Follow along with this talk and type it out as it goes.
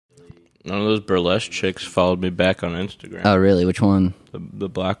One of those burlesque chicks followed me back on Instagram. Oh, really? Which one? The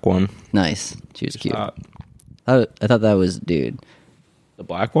black one. Nice. She was cute. Hot. I thought that was dude. The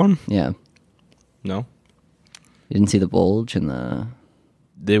black one? Yeah. No. You didn't see the bulge and the...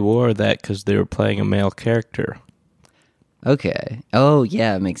 They wore that because they were playing a male character. Okay. Oh,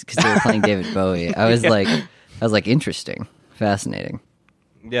 yeah, it makes... Because they were playing David Bowie. I was like, interesting. Fascinating.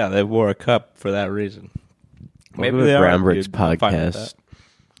 Yeah, they wore a cup for that reason. Maybe the Brown Bricks podcast.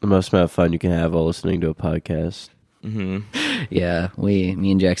 The most amount of fun you can have while listening to a podcast. Mm-hmm. Yeah, me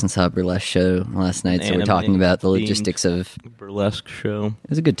and Jackson saw a burlesque show last night, so we're talking about the logistics of... burlesque show. It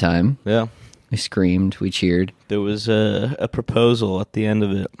was a good time. Yeah. We screamed, we cheered. There was a proposal at the end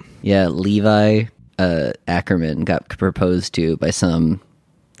of it. Yeah, Levi Ackerman got proposed to by some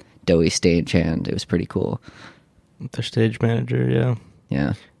doughy stagehand. It was pretty cool. Their stage manager, yeah.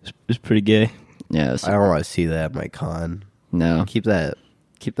 Yeah. It was pretty gay. Yeah. It was, I don't want to see that at my con. no.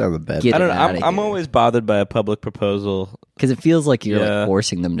 Keep that on the bed. Get I don't it know. outta I'm here. always bothered by a public proposal. Because it feels like you're Yeah. like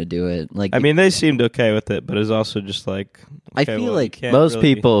forcing them to do it. Like I mean, they seemed okay with it, but it's also just like... I okay, feel well, like you can't Most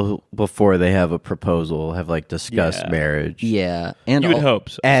really- people, before they have a proposal, have like discussed Yeah. marriage. yeah, and You would hope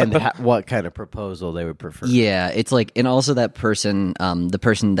so. And what kind of proposal they would prefer. yeah, it's like, and also that person, the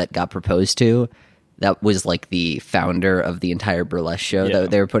person that got proposed to, that was like the founder of the entire burlesque show Yeah. that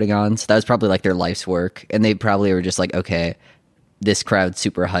they were putting on. So that was probably like their life's work, and they probably were just like, okay, this crowd's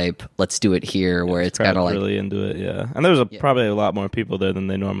super hype. Let's do it here, where it's kind of like, really into it, yeah. And there was probably a lot more people there than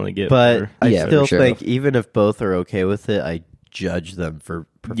they normally get. But for- I Yeah, still for sure. think even if both are okay with it, I judge them for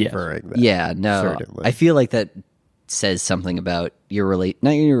preferring that. yeah, no, Certainly. I feel like that says something about your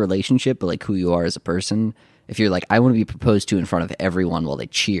not your relationship, but like who you are as a person. If you're like, I want to be proposed to in front of everyone while they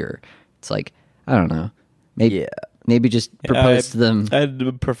cheer, it's like, I don't know, maybe just propose to them.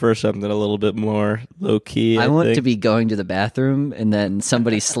 I'd prefer something a little bit more low key. I want think. to be going to the bathroom and then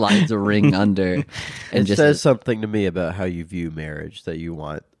somebody slides a ring under and It just says something to me about how you view marriage, that you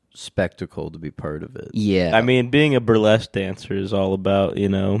want spectacle to be part of it. yeah. I mean, being a burlesque dancer is all about,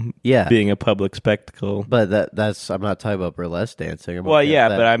 Yeah. being a public spectacle. But that's I'm not talking about burlesque dancing. Well, yeah,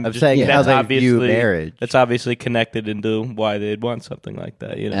 but I'm just saying how that's they view obviously- marriage. That's obviously connected into why they'd want something like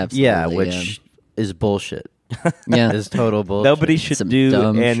that. Absolutely, Yeah, which is bullshit. yeah. Is total bullshit. Nobody should Some do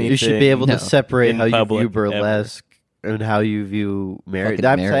dumb shit. anything. You should be able No. to separate In how you public, view burlesque and how you view marriage. Fucking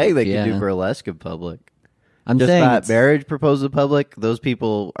I'm marriage, saying they yeah. can do burlesque in public. I'm Just saying not it's- marriage proposed in public. Those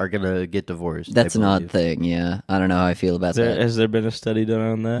people are gonna get divorced. that's I an odd believe. thing. Yeah, I don't know how I feel about that. Has there been a study done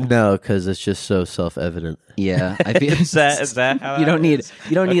on that? No, because it's just so self-evident. Yeah, I feel Is that how you that don't need is?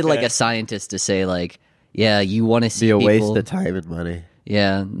 like Okay. a scientist to say like, yeah, you want to see Be a people. waste of time and money.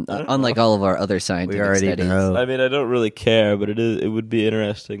 Yeah, unlike all of our other scientific We already studies. know. I mean, I don't really care, but it would be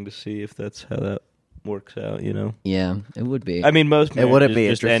interesting to see if that's how that works out. Yeah, it would be. I mean, most It wouldn't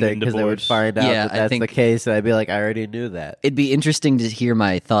marriages be just end in interesting because they would divorce. find out Yeah, that I that's think- the case, and I'd be like, I already knew that. It'd be interesting to hear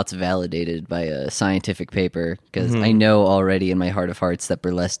my thoughts validated by a scientific paper because Mm-hmm. I know already in my heart of hearts that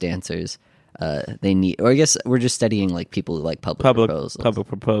burlesque dancers, they need, or I guess we're just studying like people who like public proposals. public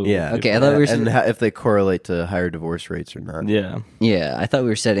proposal. Yeah. Okay, I thought we were and if they correlate to higher divorce rates or not. Yeah. Yeah, I thought we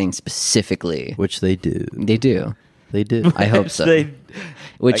were studying specifically. Which they do. They do. They do. I hope so. They-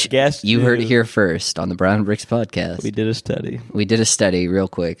 Which I guess you heard it do. here first on the Brown Bricks podcast. we did a study. We did a study real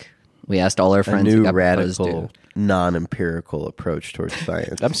quick. We asked all our A friends who new got proposed radical, to. non-empirical approach towards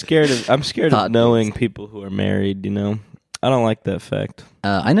science. I'm scared of Thought knowing people who are married. I don't like that fact.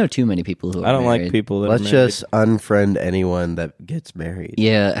 I know too many people who are I don't married. like people that Let's are married. just unfriend anyone that gets married.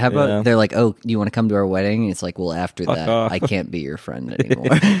 Yeah, how about Yeah. they're like, oh, do you want to come to our wedding? And it's like, well, after Fuck that, off. I can't be your friend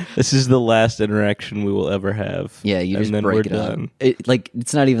anymore. This is the last interaction we will ever have. Yeah, you and just then break we're it up. done.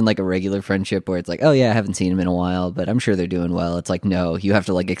 It's not even like a regular friendship where it's like, oh yeah, I haven't seen him in a while, but I'm sure they're doing well. It's like, no, you have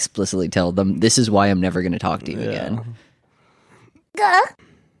to like explicitly tell them this is why I'm never going to talk to you again. Hell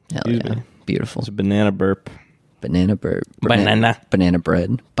Excuse yeah, me. beautiful. It's a banana burp. Banana bird, banana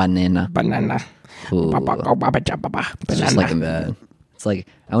bread, banana. Ooh. It's just like it's like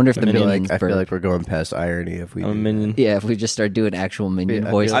I wonder if the minions. I feel burp. like we're going past irony if we I'm a do minion. Yeah, if we just start doing actual minion I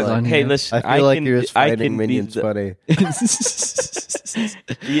feel voices like- on Hey, here. listen. I feel like can- you're just I finding can be minions the- funny.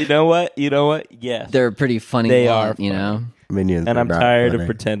 You know what? Yes. They're pretty funny. They lot, are you know. Minions, and are I'm not tired funny. of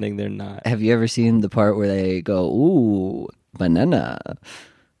pretending they're not. Have you ever seen the part where they go, "Ooh, banana"?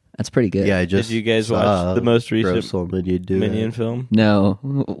 That's pretty good. Yeah, I just you guys saw watch the most recent gross little minion do Minion that. film? No,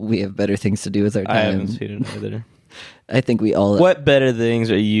 we have better things to do with our time. I haven't seen it either. I think we all. What better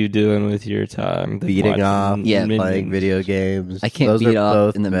things are you doing with your time? than Beating watching off, Yeah. Minions? playing video games. I can't Those beat are off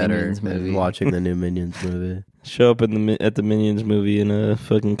both in the better Minions than movie. watching the new Minions movie. Show up at the Minions movie in a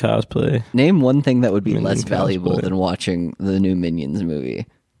fucking cosplay. Name one thing that would be Minion less valuable cosplay. than watching the new Minions movie.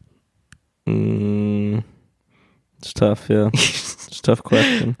 It's tough, yeah. It's a tough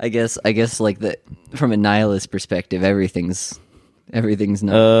question. I guess like from a nihilist perspective, everything's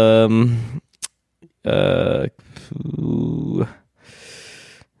not.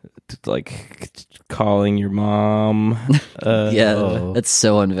 Like calling your mom. That's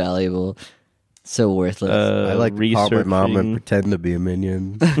so invaluable. So worthless. I like to call my mom and pretend to be a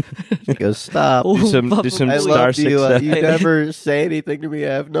minion. She goes, stop. Do some I Star love you. 6. You never say anything to me.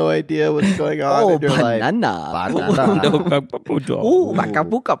 I have no idea what's going on in your life. Banana.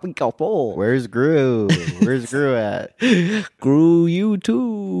 Where's Gru? Where's Gru at? Gru, you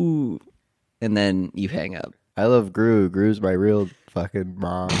too. And then you hang up. I love Gru. Gru's my real fucking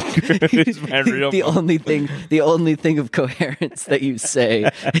mom. The only thing of coherence that you say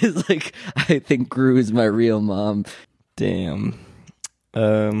is like, I think Gru is my real mom. Damn.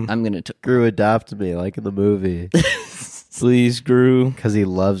 I'm gonna Gru adopted me like in the movie. Please, Gru, because he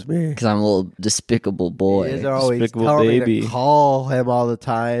loves me. Because I'm a little despicable boy. He's always Despicable telling baby. me to call him all the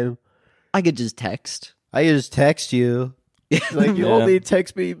time. I could just text. I just text you. Like, you only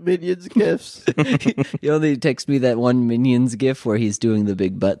text me Minions gifts. You only text me that one Minions gif where he's doing the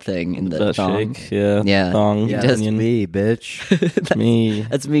big butt thing in the butt thong. shake, yeah, Yeah. thong. He That's does me, bitch. Me.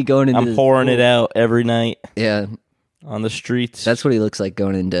 That's me going into. I'm pouring it out every night Yeah, on the streets. that's what he looks like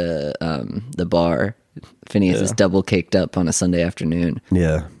going into the bar. Phineas is double caked up on a Sunday afternoon.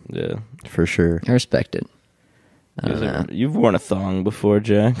 Yeah, yeah. for sure. I respect it. I don't know. You've worn a thong before,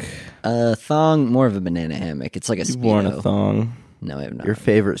 Jack. Thong, more of a banana hammock. It's like a You've Speedo. worn a thong. No, I have not. Your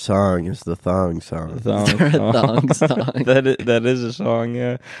favorite song is the thong song. Thong, Is there a thong song? that is a song.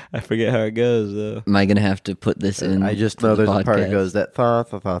 Yeah, I forget how it goes though. Am I gonna have to put this in? I just to know the there's a part that podcast? goes that thong,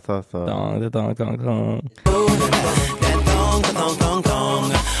 thong, thong, thong, thong. Thong, the thong, thong,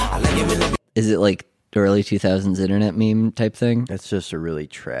 thong. Is it like early 2000s internet meme type thing? It's just a really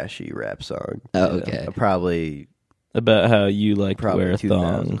trashy rap song. Oh, okay. Probably About how you like to Probably wear 2000s.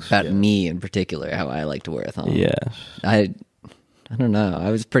 thongs. About me in particular, how I like to wear a thong. Yes. I don't know.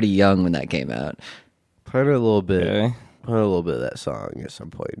 I was pretty young when that came out. put a little bit. Okay. Put a little bit of that song at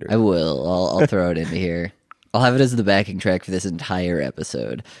some point. I will. I'll throw it into here. I'll have it as the backing track for this entire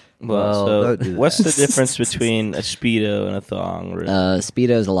episode. Well, don't do so what's that. the difference between a Speedo and a thong? Really?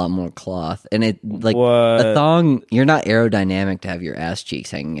 Speedo is a lot more cloth, and it like What? a thong. You're not aerodynamic to have your ass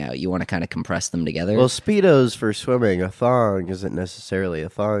cheeks hanging out. You want to kind of compress them together. Well, Speedo's for swimming. A thong isn't necessarily a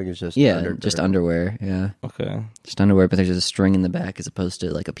thong. It's just just underwear. Yeah, Okay. just underwear, but there's a string in the back as opposed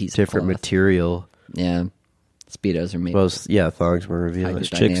to like a piece different of cloth. material. Yeah, Speedos are made. Well, thongs were revealing. Hydro-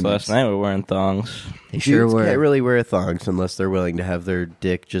 Chicks Dynamics. last night were wearing thongs. They sure Dudes were. can't really wear thongs unless they're willing to have their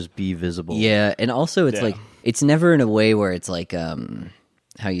dick just be visible. Yeah, and also it's Yeah. like it's never in a way where it's like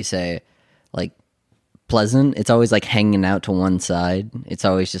how you say like pleasant. It's always like hanging out to one side. It's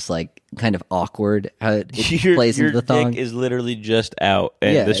always just like kind of awkward how it plays your into the thong. dick is literally just out,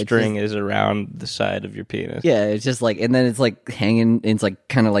 and Yeah, the it's string is around the side of your penis. Yeah, it's just like, and then it's like hanging. It's like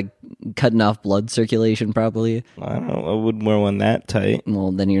kind of like cutting off blood circulation. Probably. I don't know. I wouldn't wear one that tight.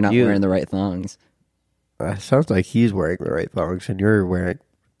 Well, then you're not You- wearing the right thongs. Sounds like he's wearing the right thongs and you're wearing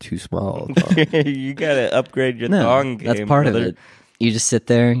too small. You gotta upgrade your thong game. That's part brother. of it. You just sit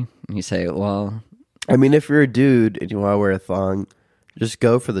there and you say, "Well, I mean, if you're a dude and you want to wear a thong, just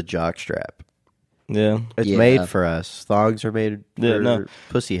go for the jock strap. Yeah. It's Yeah. made for us. Thongs are made for Yeah, no.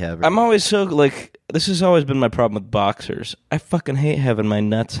 pussy havers. I'm always so like this has always been my problem with boxers. I fucking hate having my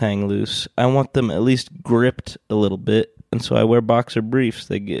nuts hang loose. I want them at least gripped a little bit, and so I wear boxer briefs.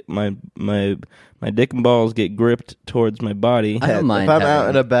 They get my dick and balls get gripped towards my body. I don't mind If I'm having- out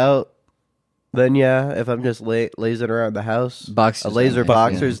and about, then yeah. If I'm just lazing around the house, Boxers a are lazy nice,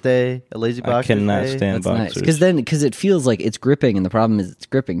 boxers day, a lazy I boxers cannot day. stand that's nice." boxers. Because it feels like it's gripping, and the problem is it's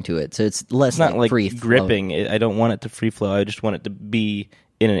gripping to it, so it's less It's not like free gripping. I don't want it to free flow. I just want it to be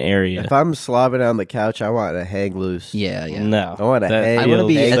in an area. If I'm slobbing on the couch, I want to hang loose. Yeah, yeah. No, I wanna That hang- I want to feels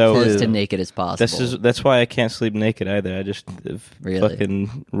be as so- close to naked as possible. That's why I can't sleep naked either. I just Really?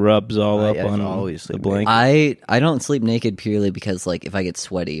 fucking rubs all up I on always the sleep blanket. I don't sleep naked purely because like if I get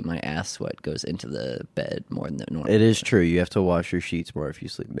sweaty, my ass sweat goes into the bed more than normal. It is true. You have to wash your sheets more if you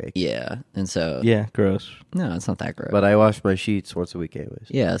sleep naked. Yeah, and so Yeah, gross. no, it's not that gross. But I wash my sheets once a week anyways.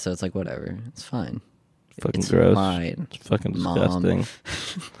 yeah, so it's like whatever, it's fine. Fucking It's gross. fine. It's fucking Mom. disgusting.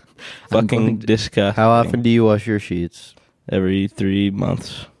 I'm Fucking going to- disgusting. How often do you wash your sheets? Every 3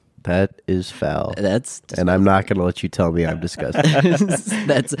 months. That is foul. That's And I'm not going to let you tell me I'm disgusting.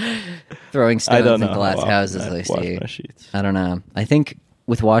 that's throwing I stones don't in know. glass how houses. often I I wash see. my sheets. I don't know. I think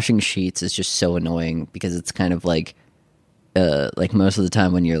with washing sheets is just so annoying because it's kind of like like most of the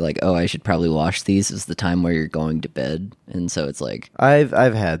time when you're like, oh, I should probably wash these, is the time where you're going to bed, and so it's like I've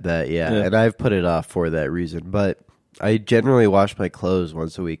had that, yeah, and I've put it off for that reason. But I generally wash my clothes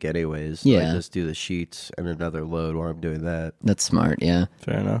once a week, anyways. So Yeah. I just do the sheets and another load while I'm doing that. that's smart. Yeah,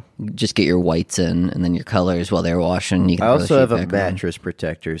 Fair enough. just get your whites in, and then your colors while they're washing. You can I throw the also sheet have a back on. mattress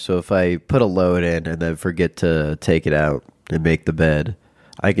protector, so if I put a load in and then forget to take it out and make the bed,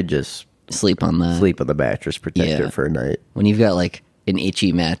 I could just Sleep on that. sleep on the mattress protector Yeah. for a night. When you've got like an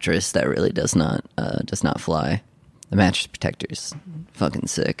itchy mattress, that really does not fly. The mattress protector's fucking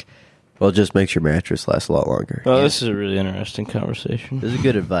sick. Well, it just makes your mattress last a lot longer. Well, this is a really interesting conversation. This is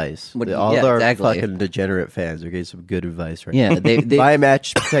good advice. What- All yeah, our exactly. fucking degenerate fans are getting some good advice right Yeah, now. they Buy a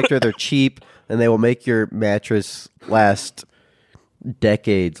mattress protector. They're cheap, and they will make your mattress last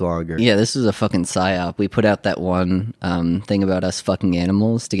decades longer. Yeah, this is a fucking psyop. We put out that one thing about us fucking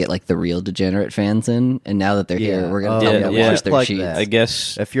animals to get like the real degenerate fans in, and now that they're Yeah. here, we're gonna Oh, tell them to yeah. wash their Plug sheets. that. I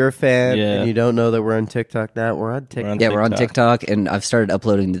guess. If you're a fan Yeah. and you don't know that we're on TikTok now, we're on TikTok. on Yeah, we're on TikTok. TikTok, and I've started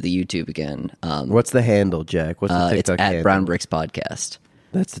uploading to the YouTube again. What's the handle, Jack? What's the It's TikTok at handle? Brown Bricks Podcast.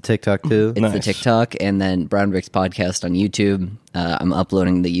 That's the TikTok too. It's Nice. the TikTok, and then Brown Bricks Podcast on YouTube. I'm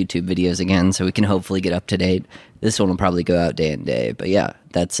uploading the YouTube videos again, so we can hopefully get up to date. This one will probably go out day and day, but yeah,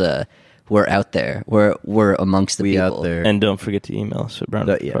 that's we're out there. We're amongst the We people out there. And don't forget to email us at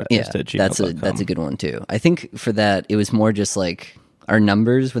Yeah. brownpodcast@gmail.com. that's a good one too. I think for that it was more just like our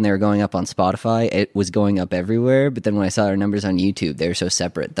numbers when they were going up on Spotify, it was going up everywhere. But then when I saw our numbers on YouTube, they were so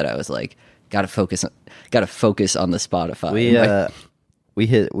separate that I was like, gotta focus on the Spotify. We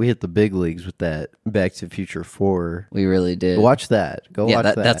hit the big leagues with that Back to the Future 4. We really did. Watch that. Go Yeah, watch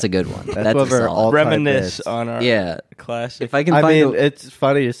that. that's a good one. That's That's one of a our solid. all-time Reminisce bits. on our Yeah. classic. If I can I find mean, it's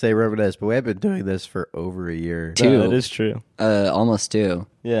funny to say reminisce, but we have been doing this for over a year. Two. No, that is true. almost 2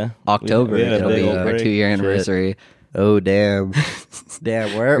 Yeah. October, We had a it'll big be old our break. 2-year anniversary. Oh damn,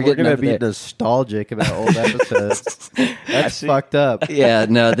 damn! We're getting gonna up be there. nostalgic about old episodes. That's see. fucked up. Yeah,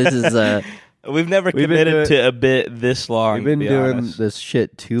 no, this is We've never We've been committed doing- to a bit this long. We've been to be doing honest. this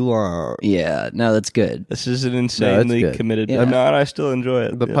shit too long. yeah, no, that's good. This is an insanely good. committed. Yeah. No, and I still enjoy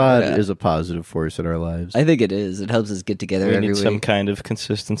it. The Yeah. pod Yeah. is a positive force in our lives. I think it is. It helps us get together We every need week. some kind of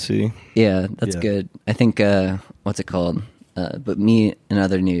consistency. Yeah, that's Yeah. good. I think what's it called? But me and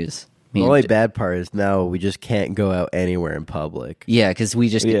other news. Me the and only J- bad part is now we just can't go out anywhere in public. Yeah, because we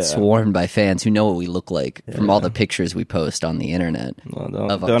just get Yeah. swarmed by fans who know what we look like from all the pictures we post on the internet. Well,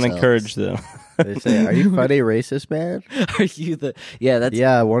 Of don't ourselves. encourage them. They say, "Are you funny, racist man?" Are you the? Yeah, that's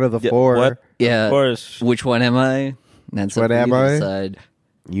Yeah, one of the four. What? yeah. Of course. Which one am I? That's What up to am you to I? decide.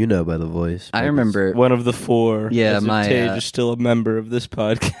 You know by the voice. I remember. One of the four. Yeah, as if my, Tage is still a member of this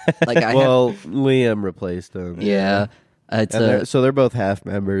podcast. Like I have, Well, Liam replaced him. yeah, it's And a so they're both half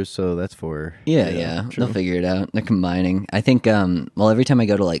members, so that's four. yeah. They'll figure it out. They're combining. I think. Well, every time I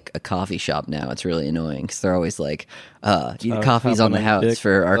go to like a coffee shop now, it's really annoying because they're always like, "Coffee's on the compliment house dick.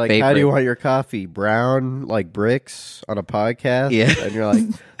 for our Like, favorite." how do you want your coffee? Brown, like bricks on a podcast? Yeah. And you're like,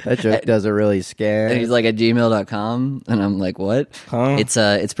 that joke doesn't really scan. And he's like at gmail.com, and I'm like, what? Huh?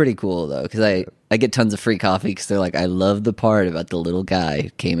 It's pretty cool though, because I get tons of free coffee because they're like, I love the part about the little guy who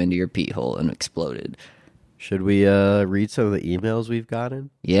came into your pee hole and exploded. Should we read some of the emails we've gotten?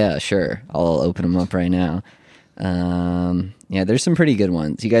 Yeah, sure. I'll open them up right now. Yeah, there's some pretty good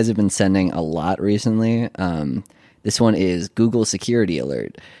ones. You guys have been sending a lot recently. This one is Google security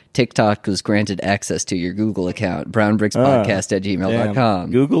alert. TikTok was granted access to your Google account. brownbrickspodcast@gmail.com.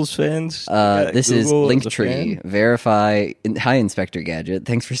 Damn. Google's fans. This is Google a Linktree. fan? Verify. Hi, Inspector Gadget.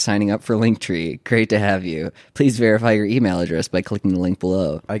 Thanks for signing up for Linktree. Great to have you. Please verify your email address by clicking the link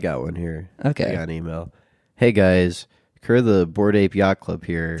below. I got one here. Okay. I got an email. Hey guys, Kerr the Bored Ape Yacht Club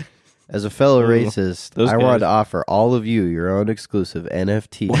here. As a fellow racist, those I wanted guys. to offer all of you your own exclusive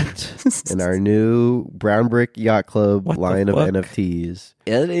NFT in our new Brown Brick Yacht Club What the line of fuck? NFTs.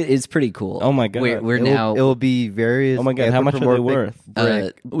 It's pretty cool. Oh my God. We're It now. will be various. Oh my God, how much are they anthropomorphic worth?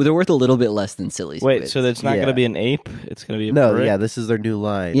 brick- They're worth a little bit less than silly. Wait, Squid. so that's not Yeah. going to be an ape? It's going to be a No, brick? yeah, this is their new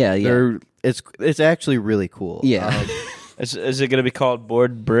line. Yeah, yeah. It's actually really cool. Yeah. Is it going to be called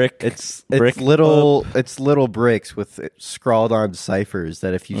Board Brick? It's Brick little bricks with scrawled on ciphers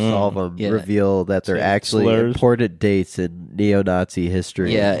that if you solve them Yeah. reveal that they're So actually slurs. important dates in neo-Nazi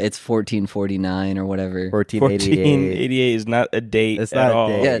history. Yeah, it's 1449 or whatever. 1488. 1488 is not a date It's at not a all.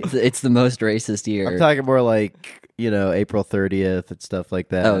 date. Yeah, it's the most racist year. I'm talking more like, April 30th and stuff like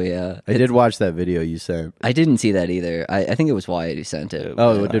that. Oh, yeah. I did watch that video you sent. I didn't see that either. I think it was Wyatt who sent it.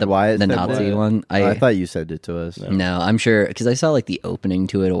 Oh, did Wyatt the send Nazi it? one? I thought you sent it to us. No, I'm sure because I saw like the opening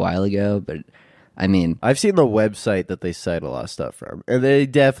to it a while ago, but I mean, I've seen the website that they cite a lot of stuff from, and they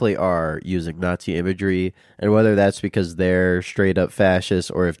definitely are using Nazi imagery. And whether that's because they're straight up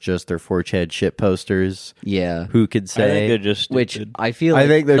fascists or if just they're 4chan shit posters, yeah. who could I say? think they're just Which stupid. I feel I like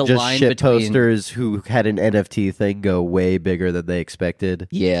think they're the just line shit between, posters who had an NFT thing go way bigger than they expected.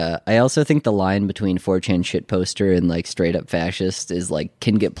 Yeah, I also think the line between 4chan shit poster and like straight up fascist is like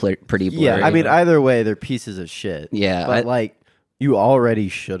can get pretty blurry. Yeah, I mean, either way, they're pieces of shit. Yeah, but like, you already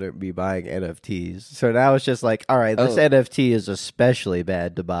shouldn't be buying NFTs. So now it's just like, all right, this NFT is especially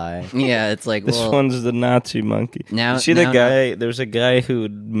bad to buy. yeah, it's like This well, one's the Nazi monkey. Now- you see now- the guy? There's a guy who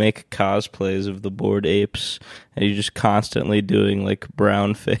would make cosplays of the Bored Apes, and he's just constantly doing like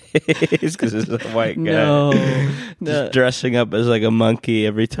brown face because he's a white guy. no, Just dressing up as like a monkey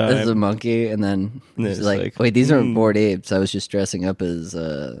every time. as a monkey, and then And he's it's like, like, wait, these aren't bored apes. I was just dressing up as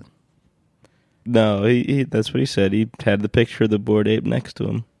No, he that's what he said. He had the picture of the Bored Ape next to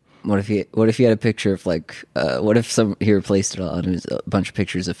him. What if he had a picture of like what if he replaced it on his a bunch of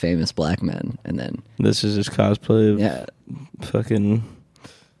pictures of famous black men and then This is his cosplay of yeah fucking.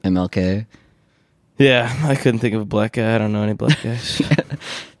 MLK. Yeah, I couldn't think of a black guy. I don't know any black guys.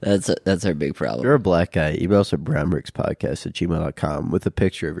 That's our big If problem. you're a black guy, email us at brownbrickspodcast@gmail.com with a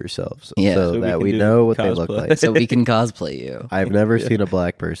picture of yourselves Yeah. so So we that can we do know what they look cosplay. like. So we can cosplay you. I've never seen a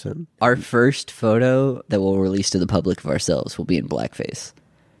black person. Our first photo that we'll release to the public of ourselves will be in blackface,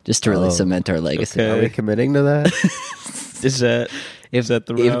 just to really cement our legacy. Okay. Are we committing to that? Is that If, is that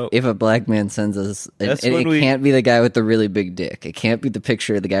the route? if a black man sends us, and That's it when we- can't be the guy with the really big dick. It can't be the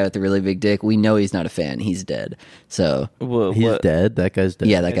picture of the guy with the really big dick. We know he's not a fan. He's dead. So Well, He's what- dead. That guy's dead.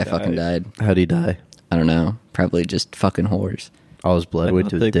 yeah, that guy died. fucking died. How'd he die? I don't know. Probably just fucking whores. All his blood went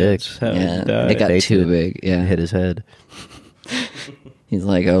to his think dick. that's how he Yeah, died. it got They too did. big. Yeah, Hit his head. he's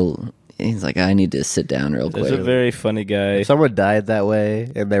like, I need to sit down real There's quick. a very funny guy. If someone died that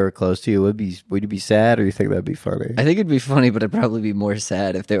way and they were close to you, would you be sad or you think that'd be funny? I think it'd be funny, but I'd probably be more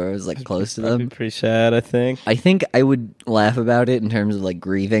sad if they were like close to That'd be them. pretty sad, I think. I think I would laugh about it in terms of like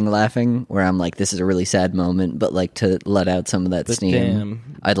grieving laughing, where I'm like, this is a really sad moment, but like to let out some of that But steam,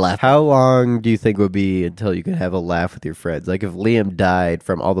 damn. I'd laugh. How long do you think would be until you could have a laugh with your friends? Like if Liam died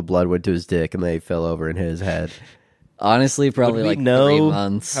from all the blood went to his dick and they fell over and hit his head. Honestly, probably Would we like know? 3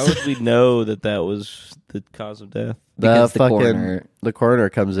 months. How would we know that that was the cause of death? Because the fucking coroner- the coroner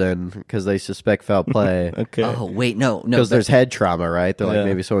comes in because they suspect foul play. Okay. Oh wait, no, Because there's head trauma, right? They're Yeah. like,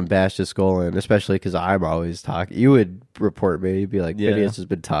 maybe someone bashed his skull in, especially because I'm always talking. You would report me. You'd be like, Yeah. Phineas has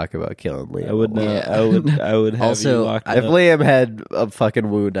been talking about killing Liam. I would not. Yeah. I would have Also, you locked If up. Liam had a fucking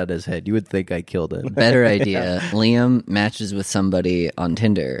wound on his head, you would think I killed him. better idea. Liam matches with somebody on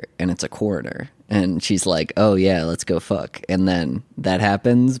Tinder, and it's a coroner, and she's like, "Oh yeah, let's go fuck." And then that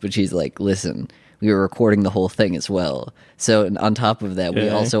happens, but she's like, "Listen, we were recording the whole thing as well." So on top of that, we Okay.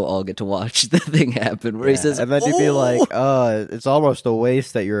 also all get to watch the thing happen. Where he says, and then you'd be "Oh!" like, it's almost a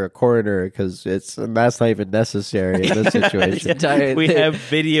waste that you're a coroner because that's not even necessary in this This situation. entire We thing- have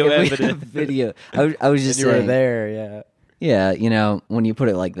video Yeah, we evidence. have video. I was just You were saying, there, yeah. yeah, you know, when you put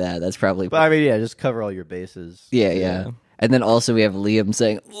it like that, that's probably But I mean, yeah, just cover all your bases. yeah. And then also we have Liam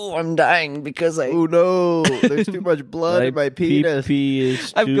saying, "Oh, I'm dying because Oh no, there's too much blood in my penis. pee-pee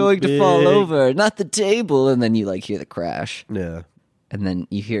is I'm too going to fall big." over, not the table." And then you like hear the crash. Yeah. And then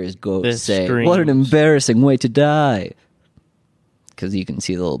you hear his ghost The say, "What an screams. embarrassing way to die!" Because you can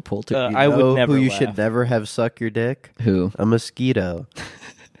see the little polter. Uh, You I would know never who you laugh. should never have suck your dick? Who? A mosquito.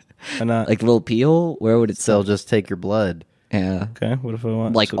 Why not? Like little pee hole? Where would it They'll sell? just take your blood. Yeah. Okay, what if I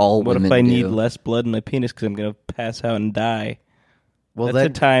want Like all What if women I do. need less blood in my penis because I'm gonna pass out and die? Well, That's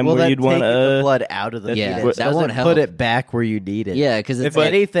then, a time well, where then you'd take wanna, the blood out of the Yeah, penis. that Doesn't won't help. Put it back where you need it. Yeah, because it's If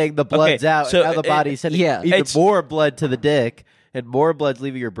anything, the blood's out, so and now the body's sending yeah. even It's- more blood to the dick, and more blood's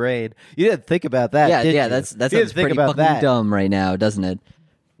leaving your brain. You didn't think about that, yeah, did yeah. you? That you sounds didn't think pretty about fucking that. dumb right now, doesn't it?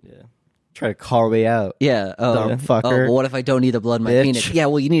 Yeah. Trying to call me out. Yeah. Oh, Dumb fucker. well, what if I don't need the blood in my Bitch. penis? Yeah.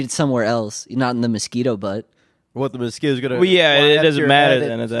 Well, you need it somewhere else, not in the mosquito butt. What the mosquito's gonna? Well, yeah, fly it up doesn't your matter head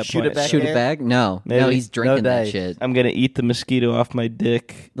then and at that shoot point. It back Shoot in? it back? No, no, Maybe. he's drinking No that dice. shit. I'm gonna eat the mosquito off my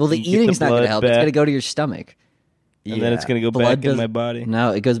dick. Well, the and get eating's not going blood to help. It's back, going to go to your stomach. and then it's gonna go Blood back in does- my body.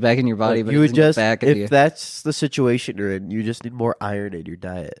 No, it goes back in your body, but you it would doesn't go just back into if your... that's the situation you're in, you just need more iron in your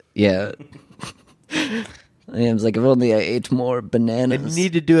diet. Yeah. Liam's like, if only I ate more And bananas. you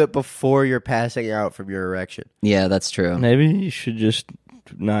need to do it before you're passing out from your erection. Yeah, that's true. Maybe you should just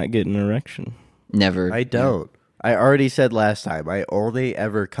not get an erection. Never. I don't. I already said last time. I only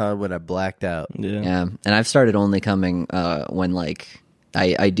ever come when I'm blacked out. Yeah. Yeah, and I've started only coming when like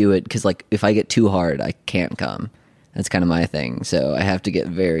I do it because like if I get too hard, I can't come. That's kind of my thing. So I have to get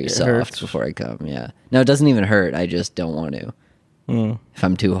very soft hurts. before I come. Yeah. No, it doesn't even hurt. I just don't want to. If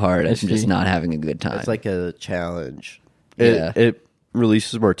I'm too hard, I'm just see. not having a good time. It's like a challenge. Yeah. It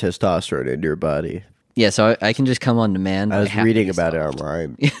releases more testosterone into your body. yeah, so I can just come on demand. I was reading about it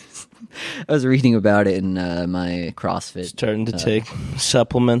online. I was reading about it in my CrossFit. Starting to take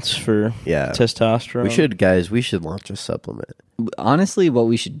supplements for Yeah. testosterone. We should launch a supplement. Honestly, what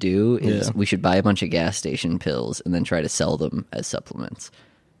we should do is Yeah. we should buy a bunch of gas station pills and then try to sell them as supplements.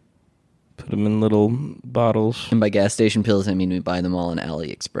 put them in little bottles. And by gas station pills, I mean we buy them all on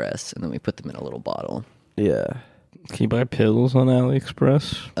AliExpress and then we put them in a little bottle. Yeah. Can you buy pills on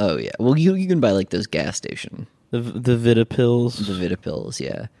AliExpress? Oh yeah, well you can buy like those gas station The Vita pills. the Vita pills.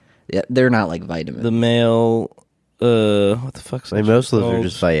 Yeah, they're not like vitamins. The male. What the fuck's that? Like most of those are called?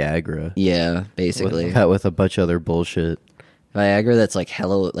 just Viagra. yeah, basically. Cut with a bunch of other bullshit. Viagra that's like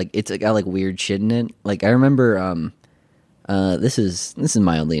hello, like it's got like weird shit in it. Like I remember, this is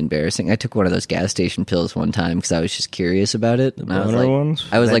mildly embarrassing. I took one of those gas station pills one time because I was just curious about it. And I was boner like, ones?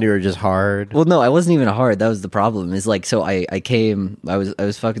 I was Then like, you were just hard. well, no, I wasn't even hard. That was the problem. Is like, so I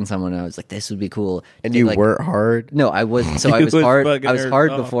was fucking someone. And I was like, this would be cool. And you like, weren't hard. No, I was. So I You was was hard. fucking I was her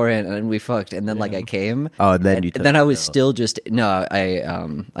hard off. beforehand, and then we fucked. And then like I came. Oh, and then you. Then I was took the still just no.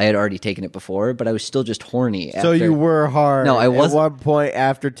 I had already taken it before, but I was still just horny. pill. So after- you were hard. No, I wasn't- At one point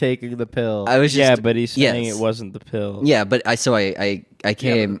after taking the pill. I was just Yeah, but he's saying yes. it wasn't the pill. Yeah, but I Yeah, but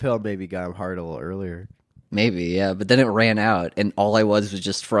came the pill maybe got him hard a little earlier. maybe yeah, but then it ran out, and all I was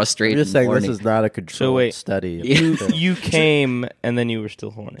just frustrated. I'm just and saying horny. this is not a controlled wait. study. of You- the pill. You came and then you were still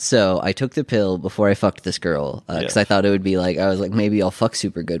horny. So I took the pill before I fucked this girl because Yes. I thought it would be like I was like maybe I'll fuck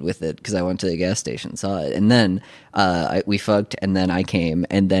super good with it because I went to the gas station saw it and then we fucked and then I came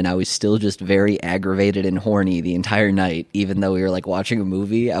and then I was still just very aggravated and horny the entire night even though we were like watching a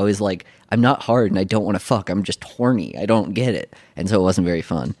movie. I was like I'm not hard and I don't want to fuck. I'm just horny. I don't get it, and so it wasn't very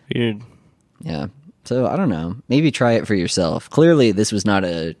fun. Weird. Yeah. So I don't know. Maybe try it for yourself. Clearly, this was not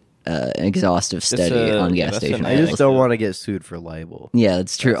an exhaustive study on gas that's station an I pills. just don't want to get sued for libel. Yeah,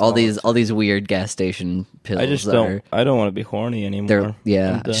 that's true. That's all these weird gas station pills. I just that don't. Are, I don't want to be horny anymore. they're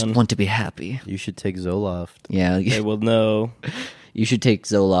yeah. I'm I just done. want to be happy. You should take Zoloft. Yeah, Okay, well, no, you should take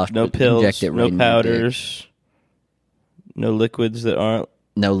Zoloft. no but pills, inject it right no in your dick. powders, no liquids that aren't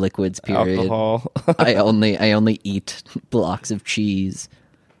no liquids. Period. alcohol. I only eat blocks of cheese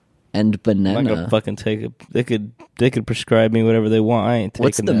and I'm not banana. gonna fucking take it. They could prescribe me whatever they want. I ain't taking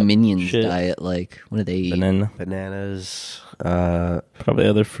What's the that Minions shit. diet like? What do they eat? Banana, Bananas, probably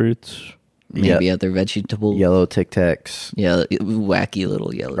other fruits. Maybe other vegetables. yellow Tic Tacs. Yeah, wacky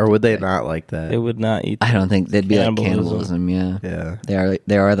little yellow. Or would they Tic Tac. not like that? They would not eat. I don't think they'd be like Cannibalism. cannibalism. Yeah, Yeah,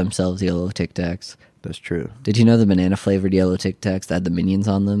 they are themselves yellow Tic Tacs. that's true. Did you know the banana flavored yellow Tic Tacs that had the Minions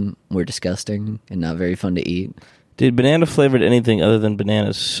on them were disgusting and not very fun to eat? Dude, banana flavored anything other than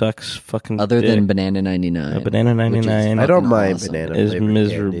bananas sucks. Fucking Other dick. than Banana 99. A Banana which is 99 I don't fucking mind awesome. banana is flavored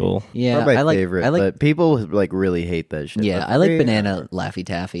miserable. candy. Yeah, Not my I like favorite, I like but people like really hate that shit. yeah, But I like me, banana Laffy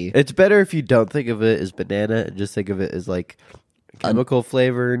Taffy. It's better if you don't think of it as banana and just think of it as like chemical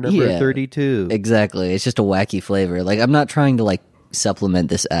flavor number yeah. 32. Exactly. It's just a wacky flavor. Like I'm not trying to like supplement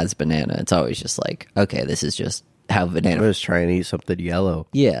this as banana. It's always just like, okay, this is just how I'm banana. just trying to eat something yellow.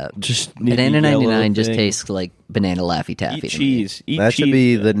 Yeah. Just need Banana a yellow 99 just thing. tastes like banana Laffy Taffy. Eat to me. cheese. Eat That should cheese.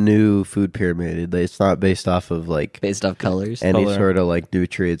 be the new food pyramid. It's not based off of like Based off colors. any color. sort of like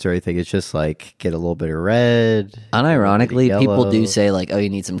nutrients or anything. It's just like get a little bit of red. Unironically, yellow. people do say like, "Oh, you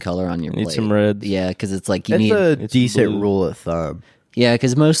need some color on your Need plate." some reds. Yeah, because it's like you It's need. a It's decent blue. rule of thumb. Yeah,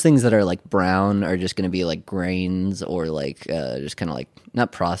 because most things that are like brown are just going to be like grains or like just kind of like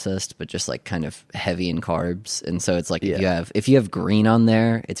not processed, but just like kind of heavy in carbs. And so it's like if you have green on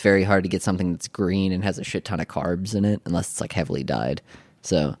there, it's very hard to get something that's green and has a shit ton of carbs in it, unless it's like heavily dyed.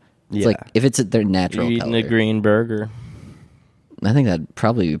 So it's Yeah. like if it's their natural You're eating color, a green burger. I think that'd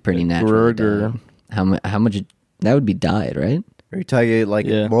probably be pretty natural. burger. How much that would be dyed, right? Are you talking like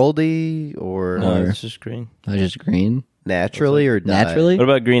Yeah. moldy or No, it's just green. Or just green naturally or dyed? naturally? What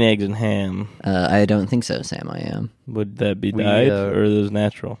about green eggs and ham? I don't think so, Sam. I am. Would that be We, dyed or are those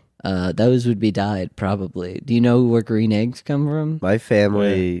natural? Those would be dyed, probably. Do you know where green eggs come from? My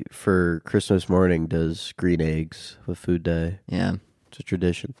family for Christmas morning does green eggs with food day. Yeah. It's a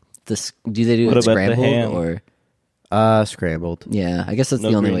tradition. Do they do What it about the scrambled ham? or? Scrambled. Yeah, I guess that's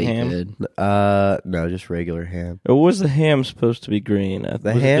No the only green way ham? you could. No, just regular ham. Or was the ham supposed to be green?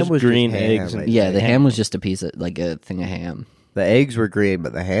 The ham was just green ham, eggs. I And, think. Yeah, the ham was just a piece of like a thing of ham. The eggs were green,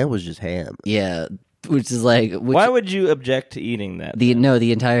 but the ham was just ham. Yeah, which is like, Why would you object to eating that? the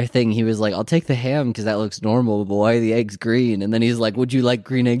entire thing. He was like, "I'll take the ham because that looks normal, but why are the eggs green?" And then he's like, "Would you like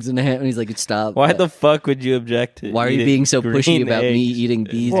green eggs and ham?" And he's like, "Stop." Why the fuck would you object to? Why are you eating being so pushy green about me eggs? eating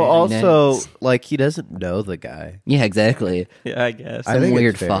these? Well, green also, eggs? like, he doesn't know the guy. Yeah, exactly. Yeah, I guess. I Some think it's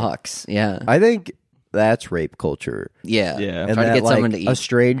weird fair. fox. Yeah, I think that's rape culture. yeah, Yeah. And Trying that, to get like, someone to eat. a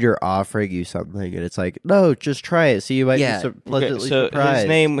stranger offering you something, and it's like, no, just try it. See, you might Yeah. be pleasantly so surprised.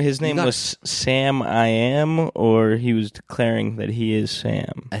 his name gotta- was Sam I Am, or he was declaring that he is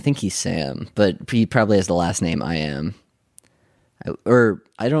Sam. I think he's Sam, but he probably has the last name I am.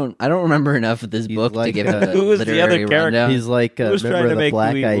 I don't remember enough of this book to like, give a who was the other literary character? rundown. He's like a Who's member trying of to the make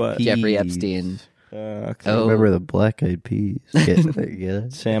Black you eat Eyed what? Peas. Jeffrey Epstein. Okay. Oh. Remember the Black Eyed Peas? Get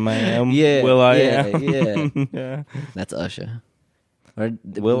it? Sam I Am. Yeah, Will I yeah, Am. Yeah. That's Usher. Or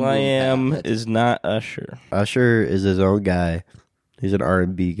the Will Boom I Boom Am Pow. is not Usher. Usher is his own guy. He's an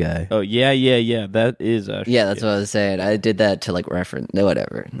R&B guy. Oh yeah. That is Usher. Yeah, that's what I was saying. I did that to like reference. No,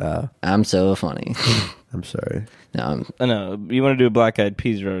 whatever. I'm so funny. I'm sorry. No, I know. You want to do a Black Eyed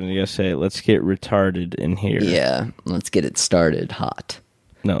Peas version? You gotta say, "Let's get retarded in here." yeah. Let's get it started hot.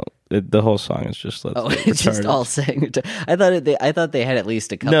 No, the whole song is just "Let's Oh, get it's just retarded." all saying. I thought they had at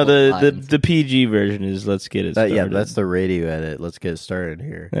least a couple. No, the lines. PG version is "Let's get it started." Yeah, that's the radio edit. Let's get started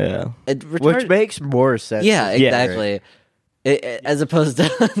here. yeah. Which makes more sense. Yeah, to me. exactly. As opposed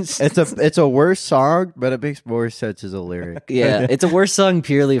to It's a worse song, but it makes more sense as a lyric. yeah, it's a worse song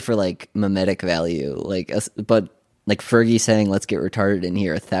purely for like mimetic value. Like, but like Fergie saying "Let's get retarded in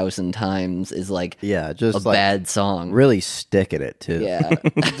here" 1,000 times is like Yeah, a just like bad song. really sticking it too. Yeah,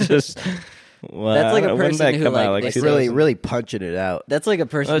 Just well, That's like a when did person that who, come like, out? they Like say- really punching it out. that's like a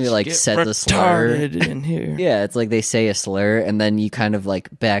person Let's who like get says a slur. retarded in here. Yeah, it's like they say a slur and then you kind of like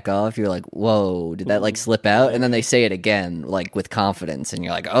back off. You're like, "Whoa, did that like slip out?" And then they say it again, like with confidence, and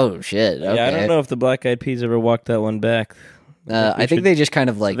you're like, "Oh shit." Okay. Yeah, I don't know if the Black Eyed Peas ever walked that one back. I think they just kind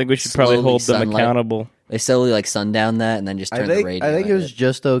of like. I think we should probably slowly hold them sunlight- accountable. They slowly like sundown that and then just turn the radio. I think it was edit.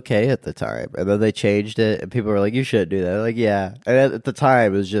 just okay at the time, and then they changed it, and people were like, "You shouldn't do that." Like, yeah, and at the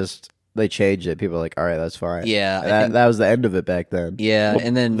time it was just they changed it. People were like, "All right, that's fine." Yeah, And I think- that was the end of it back then. Yeah,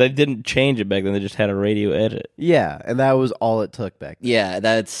 and then They didn't change it back then. They just had a radio edit. Yeah, and that was all it took back then. yeah,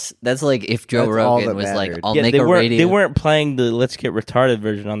 that's like if Joe That's all Rogan that was like, mattered. "I'll Yeah, make they a weren't. radio." They weren't playing the "Let's Get Retarded"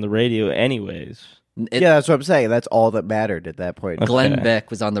 version on the radio, anyways. Yeah, that's what I'm saying. That's all that mattered at that point. Glenn Okay. Beck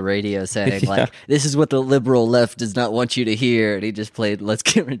was on the radio saying like, "This is what the liberal left does not want you to hear," and he just played "Let's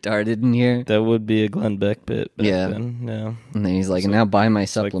Get Retarded in here," That would be a Glenn Beck bit. Back Yeah. Then. Yeah. and then he's like, "Now buy my Like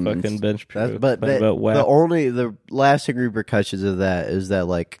supplements." fucking bench That's, proof. but Talking about WAP. the lasting repercussions of that is that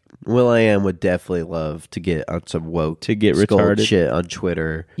like Will.i.am would definitely love to get on some woke To get scold retarded. shit on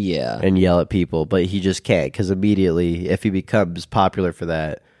Twitter yeah, and yell at people, but he just can't because immediately if he becomes popular for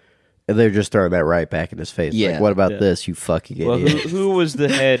that, they're just throwing that right back in his face. Yeah. Like, what about Yeah. this, you fucking Well, idiot? who was the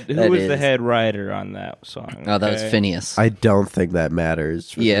head? Who That was the is. head writer on that song? oh, that was okay? Phineas. I don't think that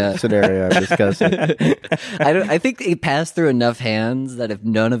matters for Yeah. the scenario I'm discussing. I think it passed through enough hands that if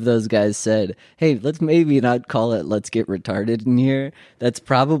none of those guys said, "Hey, let's maybe not call it Let's Get Retarded in here," that's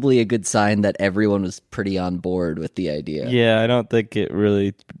probably a good sign that everyone was pretty on board with the idea. Yeah, I don't think it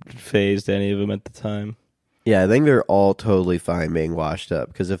really phased any of them at the time. Yeah, I think they're all totally fine being washed up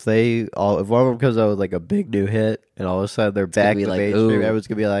because if one of them comes out with like a big new hit and all of a sudden they're back be in the like, mainstream, ooh. everyone's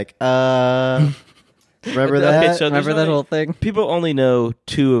gonna be like, remember Okay, that? so Remember there's that only- whole thing? People only know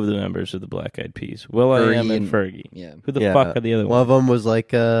two of the members of the Black Eyed Peas: Will.i.am Fergie and Fergie. Yeah. Who the Yeah, fuck are the other one ones? of them was like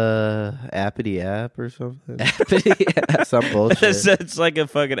Appity App or something, yeah. some bullshit. It's like a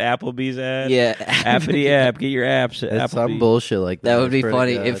fucking Applebee's ad. Yeah. Appity app. Get your apps at It's some Applebee's. bullshit like that. That would be It's pretty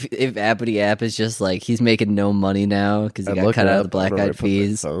funny good. if Appity App is just like he's making no money now because he I got looked cut it out of the up, I Black don't know where Eyed to put my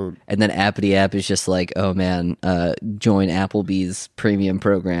Peas, phone. and then Appity App is just like, "Oh man, join Applebee's premium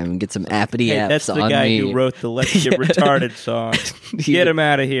program and get some Appity Hey, apps that's the on guy me." who wrote the "Let's Get Retarded" song. Get him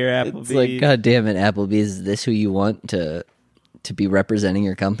out of here, Applebee's. It's like, God damn it, Applebee's! Is this who you want to be representing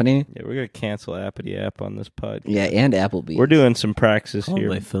your company? Yeah, we're gonna cancel Appity app on this podcast. Yeah, and Applebee's. We're doing some praxis On here.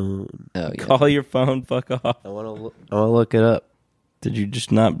 my phone. Oh yeah. Call your phone, fuck off. I want to look it up. Did you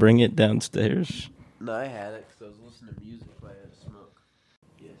just not bring it downstairs? No, I had it because I was listening to music while I had to smoke.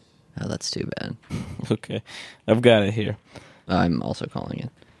 Yes. Oh, that's too bad. Okay, I've got it here. I'm also calling it.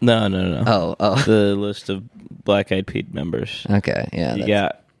 No. Oh. The list of Black Eyed Peas members. Okay. Yeah. You that's-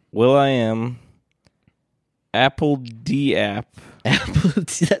 got Will.i.am, Apple D app. Apple.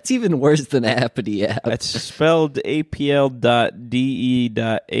 That's even worse than Appity App. That's spelled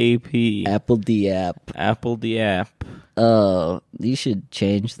apl.de.ap. Apple D App. Apple D app. Oh, you should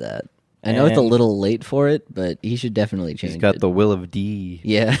change that. I know it's a And- little late for it, but he should definitely change He's got it. the will of D.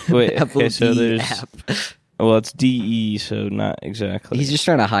 Yeah. Wait, Apple okay, so D there's- app. Well, it's DE, so not exactly. He's just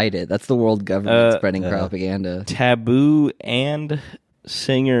trying to hide it. That's the world government spreading yeah. propaganda. Taboo and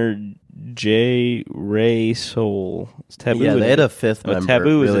singer J. Ray Soul. It's Taboo. Yeah, is they had a- a fifth oh, member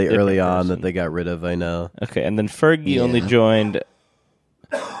Taboo is a really different early on person. that they got rid of, I know. Okay, and then Fergie only Yeah. joined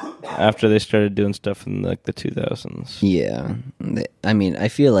after they started doing stuff in like the 2000s. Yeah. I mean, I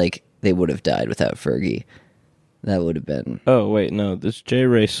feel like they would have died without Fergie. That would have been. Oh wait, no, this J.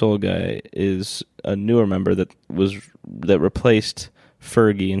 Ray Soul guy is a newer member that replaced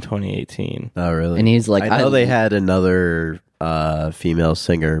Fergie in 2018. Oh, really? And he's like, I know they had another female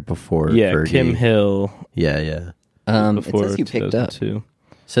singer before Yeah, Fergie. Kim Hill. Yeah, yeah. It Before says you picked up. 2002.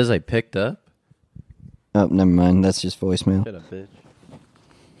 Says I picked up? Oh, never mind. That's just voicemail. Shut up, bitch.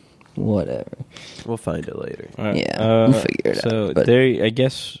 Whatever. We'll find it later. All right, Yeah, we'll figure it so out, but- they, I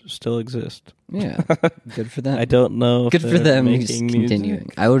guess, still exist. Yeah. Good for them. I don't know. If Good for they're them. making Just music.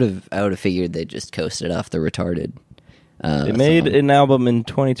 continuing. I would have figured they just coasted off the retarded. They made song. an album in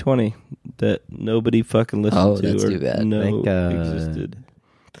 2020 that nobody fucking listened Oh, to that's or too bad. know Thank God. existed.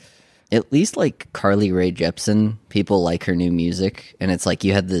 At least like Carly Rae Jepsen, people like her new music, and it's like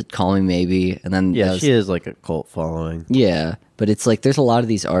you had the Call Me Maybe, and then Yeah, that was- she is like a cult following. yeah, but it's like there's a lot of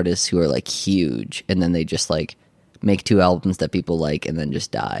these artists who are like huge, and then they just like make 2 albums that people like, and then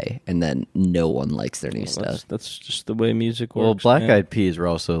just die, and then no one likes their new stuff. That's just the way music works. Well, Black man. Eyed Peas were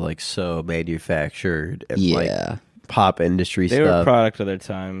also like so manufactured and Yeah, like pop industry They were a stuff product of their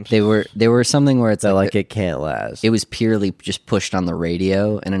times. they were something where it's that like like it can't last. it was purely just pushed on the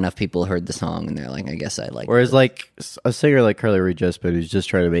radio, and enough people heard the song, and they're like, I guess I like. Whereas this. like a singer like Carly Rae Jepsen who's just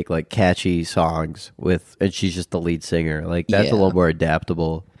trying to make like catchy songs with, and she's just the lead singer. Like that's Yeah. a little more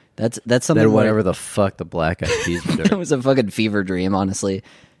adaptable that's something. than where- whatever the fuck the Black Eyed Peas were That doing. was a fucking fever dream, honestly.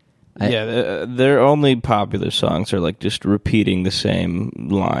 Their only popular songs are like just repeating the same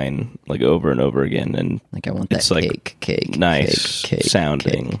line like over and over again, and Like I want that It's, like, cake, nice cake,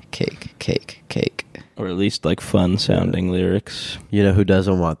 sounding. cake. or at least like fun sounding lyrics. You know who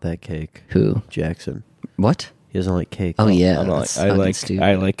doesn't want that cake? Who? Jackson. What? He doesn't like cake. Oh yeah, I'm not that's like, I fucking like stupid.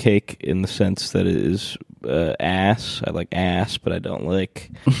 I like cake in the sense that it is ass. I like ass, but I don't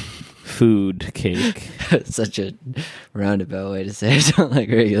like food cake. Such a roundabout way to say it. I don't like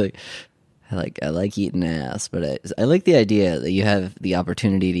regular. I like eating ass, but I like the idea that you have the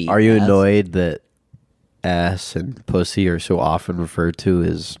opportunity to eat. Are you ass. annoyed that ass and pussy are so often referred to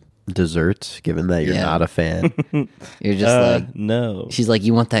as desserts, given that you're Yeah. not a fan? You're just like No. she's like,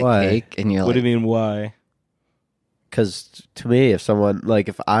 you want that Why? cake, and you're What do like, you mean? Why? Because to me, if someone like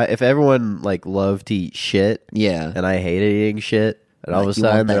if everyone like loved to eat shit yeah. and I hated eating shit, and all Like, of a you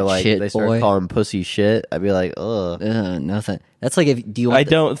want sudden they're that like shit, they start boy? calling pussy shit, I'd be like, ugh. Nothing. That's like if do you want? I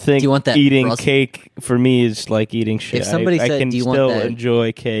don't think do you want that eating Brussels- cake for me is like eating shit. If somebody I said, can "Do you want still that-"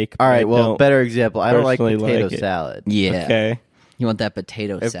 enjoy cake. All but right, I well, don't better example. I don't like personally potato like it. salad. Yeah. Okay. You want that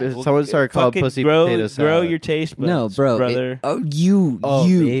potato If salad? someone started calling Fucking pussy grow, potato salad, grow your taste buds, No, bro. brother. You, bro,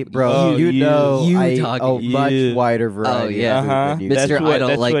 Oh, you know, you I talking- a much you. wider variety. yeah. of food Uh-huh. than you That's do. Mr. I don't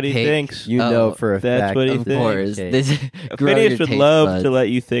that's like what he cake. thinks. You know for a That's fact. what he Of thinks. course. Okay. This, grow Phineas your would taste love buds. to let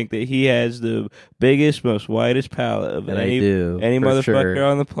you think that he has the biggest, most widest palate of And I any do, any for motherfucker sure.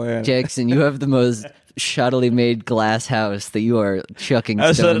 on the planet. Jackson, you have the most shoddily made glass house that you are chucking I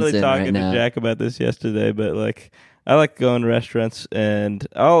was stones literally in talking right to now. Jack about this yesterday, but like I like going to restaurants and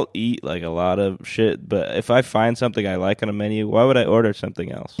I'll eat like a lot of shit, but if I find something I like on a menu, why would I order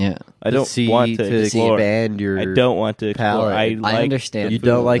something else? Yeah. I don't See, want to explore. expand your. I don't want to explore. palate. I, I like understand. the You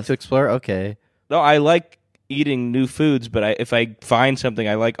don't food. like to explore? Okay. No, I like eating new foods, but if I find something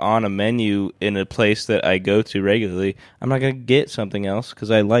I like on a menu in a place that I go to regularly, I'm not going to get something else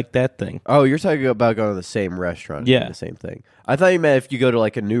because I like that thing. Oh, you're talking about going to the same restaurant. and Yeah. doing the same thing. I thought you meant if you go to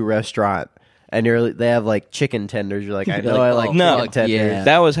like a new restaurant and they have like chicken tenders. You're like, I You're know like, I like oh, No. chicken tenders. yeah.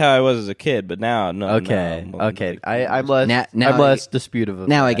 That was how I was as a kid, but now, no. Okay. no, Okay. like- I'm less. Now I'm I- less disputable. of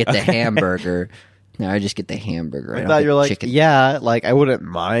Now I that. get the hamburger. Now I just get the hamburger. I don't thought get you were like, chicken. yeah, like I wouldn't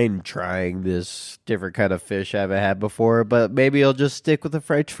mind trying this different kind of fish I haven't had before, but maybe I'll just stick with the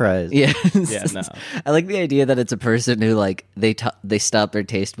French fries. Yeah. Yeah, no. I like the idea that it's a person who like they stop their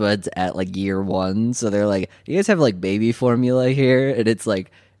taste buds at like year 1, so they're like, you guys have like baby formula here, and it's like,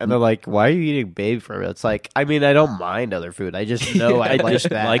 And they're like, why are you eating baby formula? It's like, I mean, I don't mind other food. I just know I, I like just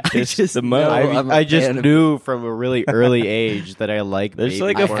that. like this just the know most. I'm a I just fan of- knew from a really early age that I like There's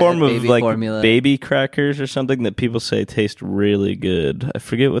baby like a I formula. form of baby like formula. baby crackers or something that people say taste really good. I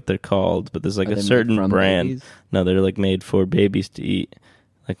forget what they're called, but there's like Are a they made certain from brand. babies? No, they're like made for babies to eat.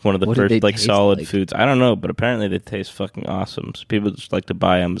 Like one of the What did they first like taste solid like? foods. I don't know, but apparently they taste fucking awesome. So people just like to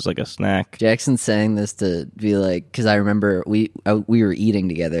buy them as like a snack. Jackson's saying this to be like, because I remember we were eating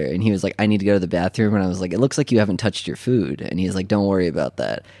together, and he was like, "I need to go to the bathroom," and I was like, "It looks like you haven't touched your food," and he's like, "Don't worry about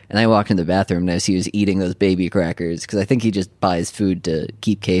that." And I walked into the bathroom, and as he was eating those baby crackers, because I think he just buys food to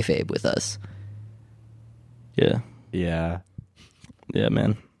keep kayfabe with us. Yeah, Yeah. yeah,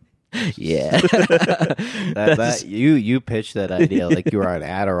 man. Yeah, That you pitched that idea like you were on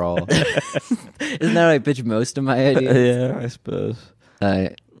Adderall. isn't that how I pitch most of my ideas? Yeah, I suppose.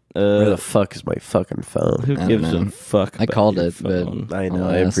 Where the fuck is my fucking phone? Who I don't gives know. a fuck? I about called your it, but- phone? I know. I'll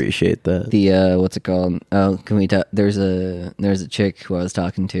I ask. appreciate that. The what's it called? Oh, can we talk? There's a chick who I was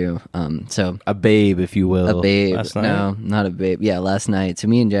talking to. So A babe, if you will. a babe. last night? No, not a babe. Yeah, last night. So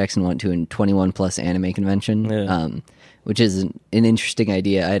me and Jackson went to a 21 plus anime convention. Yeah. Which is an interesting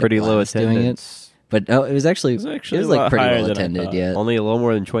idea. I had Pretty a low blast doing it, attendance. but it was actually It was it actually was a like lot pretty higher well than I attended. thought. Yeah, Only a little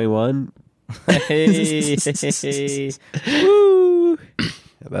more than 21. Hey, woo!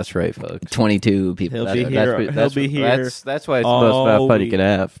 That's right, folks. 22 people. He'll showed be up. here. He'll be here. That's why it's the most amount of fun you can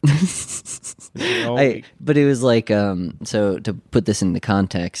have. But it was like so to put this into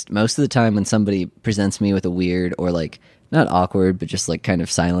context, most of the time when somebody presents me with a weird or like not awkward but just like kind of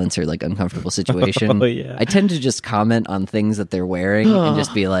silence or like uncomfortable situation, Oh, yeah. I tend to just comment on things that they're wearing and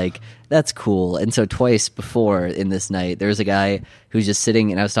just be like, that's cool. And so twice before in this night there was a guy who's just sitting,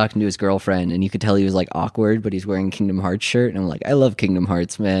 and I was talking to his girlfriend, and you could tell he was like awkward, but he's wearing a Kingdom Hearts shirt, and I'm like, I love Kingdom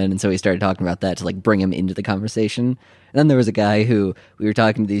Hearts, man. And so we started talking about that to like bring him into the conversation. And then there was a guy who we were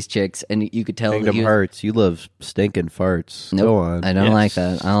talking to these chicks, and you could tell that Kingdom he was, Hearts. You love stinking farts. Nope, Go on. I don't Yes, like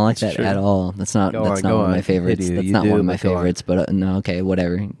that. I don't like it's that true. at all. That's not. Go that's on, not go one of on. my favorites. Continue. That's You not do, one of my but go on. favorites. But no, okay,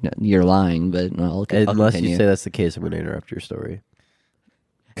 whatever. No, you're lying, but no, I'll Unless continue. you say that's the case, I'm going to interrupt your story.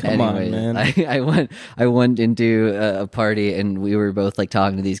 Come on, Anyways, man. I went into a party, and we were both like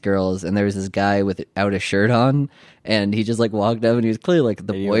talking to these girls, and there was this guy without a shirt on, and he just like walked up, and he was clearly like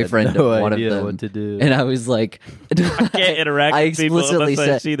the And you had boyfriend no of one of idea them. what to do. And I was like, I can't interact I with people explicitly unless I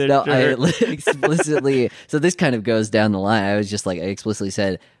said, see their no, shirt. I explicitly. So this kind of goes down the line. I was just like, I explicitly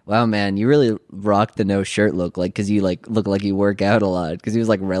said, "Wow, man, you really rock the no shirt look, like because you like look like you work out a lot." Because he was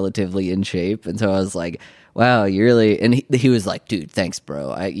like relatively in shape, and so I was like, wow, you really, and he was like, dude, thanks,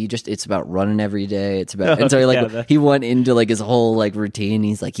 bro. It's about running every day. It's about, and so he Yeah, like, that- he went into like his whole like routine.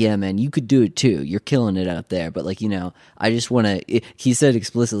 He's like, yeah, man, you could do it too. You're killing it out there. But like, you know, I just want to, he said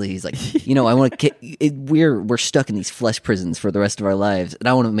explicitly, he's like, you know, I want to, we're stuck in these flesh prisons for the rest of our lives. And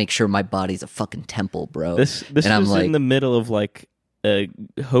I want to make sure my body's a fucking temple, bro. This and I'm was like, in the middle of like a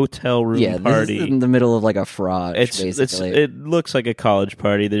hotel room yeah, party. this is in the middle of like a fraud, it's basically. it looks like a college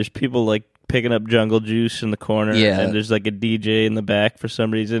party. There's people like picking up jungle juice in the corner, Yeah. and there's like a DJ in the back for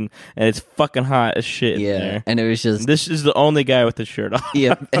some reason, and it's fucking hot as shit in yeah. there. And it was just, This is the only guy with the shirt on.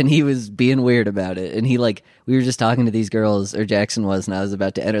 yeah, and he was being weird about it. And he like, we were just talking to these girls, or Jackson was, and I was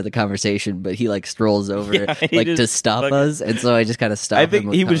about to enter the conversation, but he like strolls over Yeah, he like to just stop fucking- us, and so I just kind of stopped. I him think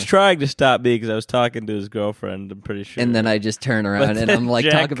with he was conver- trying to stop me because I was talking to his girlfriend. I'm pretty sure. and then I just turn around But and then I'm like,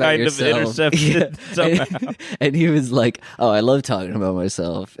 Jack talk about kind of yourself. intercepted somehow. And he was like, oh, I love talking about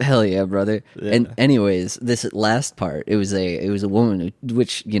myself. Hell yeah, brother. Yeah. And anyways, this last part, it was a woman,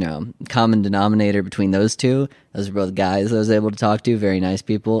 which, you know, common denominator between those two. Those were both guys I was able to talk to, very nice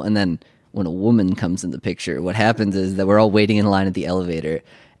people. And then when a woman comes in the picture, what happens is that we're all waiting in line at the elevator,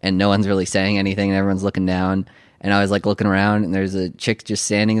 and no one's really saying anything, and everyone's looking down. And I was like looking around, and there's a chick just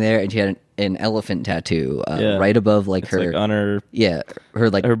standing there, and she had an elephant tattoo Yeah. right above like it's her, like on her her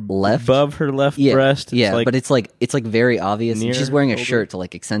like left above her left yeah, breast. yeah, like, but it's like very obvious, and near she's wearing a shoulder. shirt to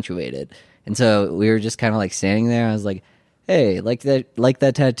like accentuate it. And so we were just kind of like standing there. I was like, "Hey, like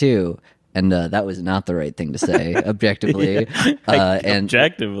that tattoo." And that was not the right thing to say, objectively. And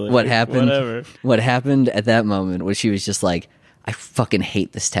objectively, what happened? Whatever. What happened at that moment was she was just like, I fucking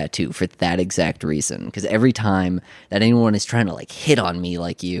hate this tattoo for that exact reason. Because every time that anyone is trying to like hit on me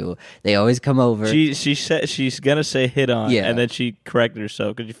like you, they always come over. She said she's gonna say hit on, Yeah. and then she corrected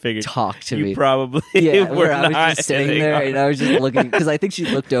herself because you figured Talk to you me. probably Yeah, were where I was not just sitting hitting there on and I was just looking, because I think she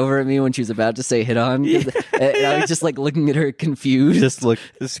looked over at me when she was about to say hit on, and I was just like looking at her confused, Just look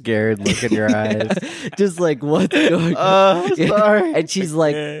scared, look in your eyes. just like what's going on. Yeah. Sorry. And she's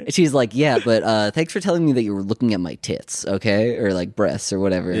like, yeah, but thanks for telling me that you were looking at my tits, okay, or like breasts or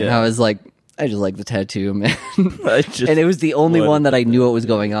whatever. And Yeah. I was like, I just like the tattoo, man. I just And it was the only wanted one that I to- knew what was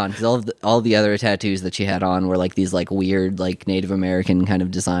going on, because all the other tattoos that she had on were like these like weird like Native American kind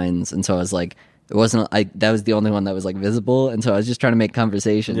of designs, and so I was like, it wasn't that was the only one that was like visible, and so I was just trying to make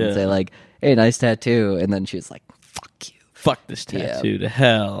conversation and Yeah. say like, hey, nice tattoo, and then she was like, fuck you. fuck this tattoo to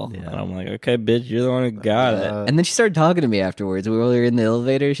hell. And I'm like, okay, bitch, you're the one who got it. And then she started talking to me afterwards. We were in the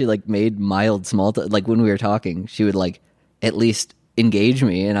elevator. She like made mild small talk. Like when we were talking, she would like at least engage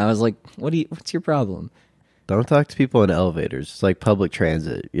me, and I was like, what's your problem? Don't talk to people in elevators. It's like public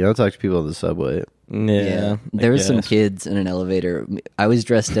transit. You don't talk to people in the subway. Yeah. There was some kids in an elevator. I was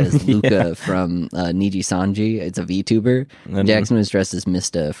dressed as Luca from Niji Sanji. It's a VTuber. Jackson was dressed as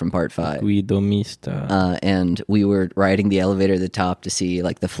Mista from Part 5. Guido Mista. And we were riding the elevator to the top to see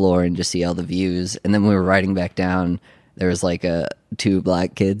like the floor and just see all the views. And then we were riding back down. There was like two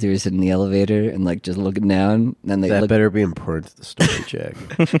black kids who were sitting in the elevator and like just looking down. And That better be important to the story, Jack.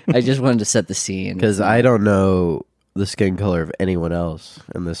 I just wanted to set the scene Because I don't know the skin color of anyone else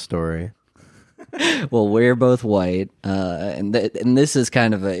in this story. Well, we're both white, and this is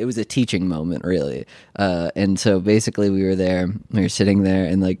kind of it was a teaching moment, really. And so basically, we were sitting there,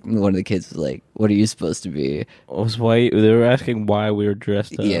 and like one of the kids was like, "What are you supposed to be?" I was white. They were asking why we were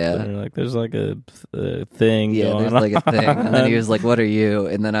dressed up. Yeah. And they're like, there's like a thing Yeah, going there's like a on. thing. And then he was like, "What are you?"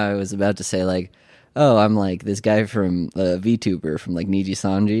 And then I was about to say like, "Oh, I'm like this guy from VTuber from like Niji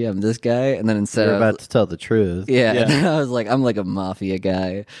Sanji. I'm this guy." And then instead, You're I was- about to tell the truth. yeah, Yeah. And then I was like, "I'm like a mafia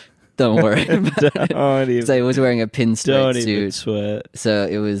guy. Don't worry about it." Don't even, So I was wearing a pinstripe don't even suit. sweat. So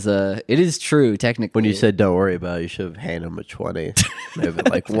it was. It is true, technically. When you said don't worry about it, you should have handed him a 20. They'd been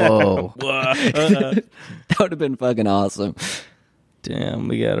like, whoa. that would have been fucking awesome. Damn,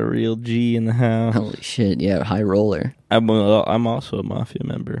 we got a real G in the house. Holy shit! Yeah, high roller. I'm also a mafia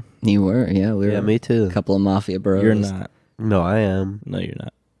member. You were, yeah. We were. Yeah, me too. A couple of mafia bros. You're not. No, I am. No, you're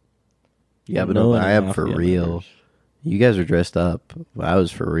not. Yeah, but No, no, I any am for mafia real. members. You guys were dressed up. I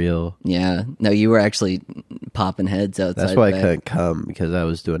was for real. Yeah. No, you were actually popping heads outside. That's why I back. couldn't come, because I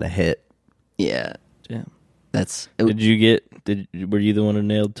was doing a hit. Yeah, Damn. that's. Were you the one who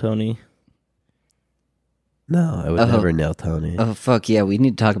nailed Tony? No, I would Oh. never nail Tony. Oh fuck yeah! We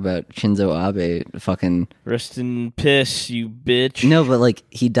need to talk about Shinzo Abe. Fucking Rest in piss, you bitch. no, but like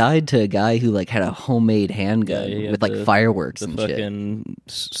he died to a guy who like had a homemade handgun Yeah, he had with like the- fireworks The and shit. fucking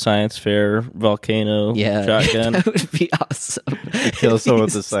science fair volcano Yeah, shotgun. that would be awesome. Kill someone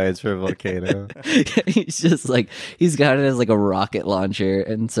with the science for a volcano. He's just like he's got it as like a rocket launcher,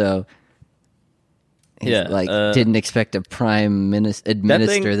 and so he's Yeah, like didn't expect to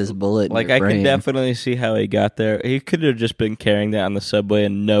administer this bullet. In Like your I brain. can definitely see how he got there. He could have just been carrying that on the subway,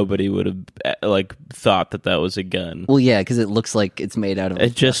 and nobody would have like thought that was a gun. Well, yeah, because it looks like it's made out of.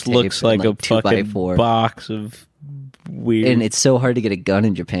 It just duct looks tape and, like a 2x4. box of weird. And it's so hard to get a gun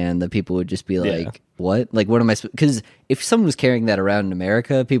in Japan that people would just be like, "What? Like, what am I?" Because if someone was carrying that around in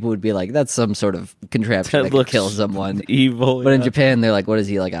America, people would be like, "That's some sort of contraption that could looks kill someone." evil. But in yeah. Japan, they're like, "What is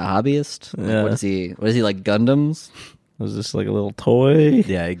he like? A hobbyist? Like, Yeah. What is he? What is he like? Gundams?" Was this like a little toy?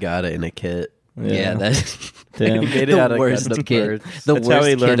 Yeah, I got it in a kit. Yeah, that's Damn. Made it the out of worst Gundam kid. parts. The That's how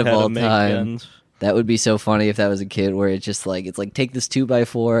he worst kid learned of how to all make time. guns. That would be so funny if that was a kid where it's just like take this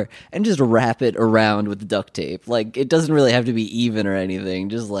 2x4 and just wrap it around with duct tape. Like it doesn't really have to be even or anything.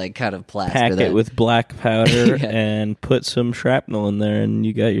 Just like kind of plaster Pack that. it with black powder Yeah. and put some shrapnel in there, and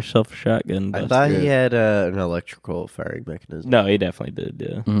you got yourself a shotgun. I bust. thought good. he had an electrical firing mechanism. No, he definitely did.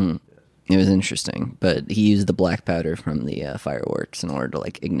 Yeah. Mm-hmm. It was interesting, but he used the black powder from the fireworks in order to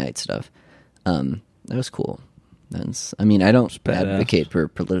like ignite stuff. That was cool. I mean, I don't badass. advocate for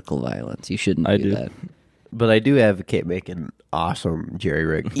political violence. You shouldn't I do do. that. But I do advocate making awesome jerry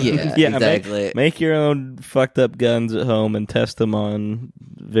rig. Yeah, Yeah, exactly. Make your own fucked up guns at home and test them on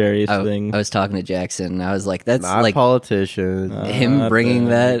various things. I was talking to Jackson, and I was like, "That's Not like politicians. him bringing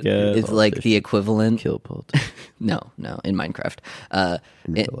that good. is like the equivalent." Kill politicians. No, in Minecraft.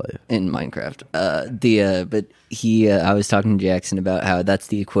 In real life. In Minecraft. But he, I was talking to Jackson about how that's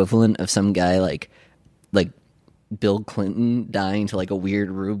the equivalent of some guy like Bill Clinton dying to like a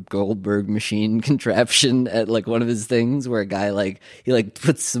weird Rube Goldberg machine contraption at like one of his things where a guy like he like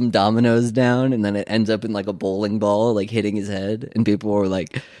puts some dominoes down and then it ends up in like a bowling ball like hitting his head, and people were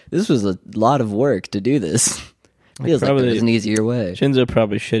like, "This was a lot of work to do this." Feels like probably- there's an easier way. Shinzo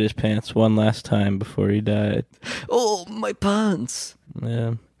probably shit his pants one last time before he died. Oh, my pants.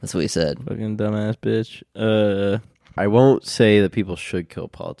 Yeah, That's what he said. fucking dumbass bitch. I won't say that people should kill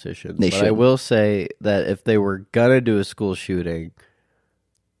politicians, They but I shouldn't. will say that if they were gonna do a school shooting,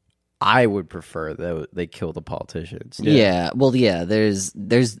 I would prefer that they kill the politicians. Yeah. Well, yeah. There's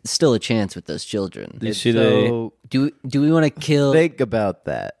still a chance with those children. You see they So Do we want to kill? think about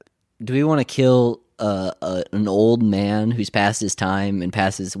that. Do we want to kill an old man who's past his time and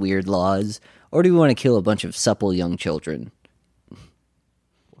passes weird laws, or do we want to kill a bunch of supple young children?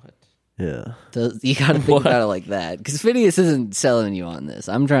 Yeah. So you got to think about it like that, because Phineas isn't selling you on this.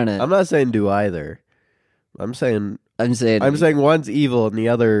 I'm trying to. I'm not saying do either. I'm saying I'm saying one's evil and the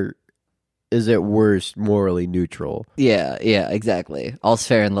other is at worst morally neutral. yeah, exactly. All's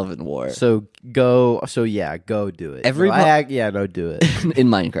fair in love and war. So go do it. Do it. In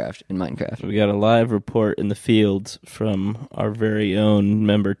Minecraft. We got a live report in the fields from our very own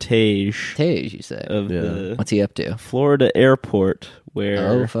member Tej Tej, you say? of the What's he up to? Florida airport, where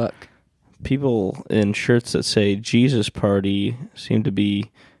Oh fuck. people in shirts that say Jesus Party seem to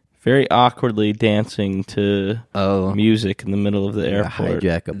be very awkwardly dancing to Oh, music in the middle of the airport.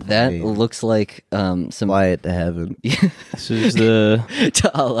 Hijack a that plane. looks like some Fly it to heaven. This is the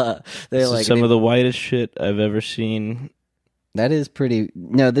to Allah. They're this like is some of the whitest shit I've ever seen. that is pretty.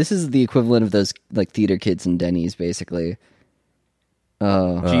 No, this is the equivalent of those like theater kids in Denny's, basically.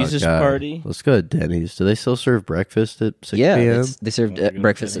 Oh, Jesus God. Party? Let's go to Denny's. Do they still serve breakfast at 6 yeah, p.m.? they served Oh my God,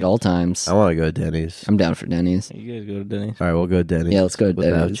 breakfast Denny's. at all times. I want to go to Denny's. I'm down for Denny's. You guys go to Denny's. All right, we'll go to Denny's. Yeah, let's go to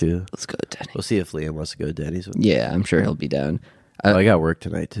without Denny's. you. Let's go to Denny's. We'll see if Liam wants to go to Denny's. Yeah, I'm sure he'll be down. I got work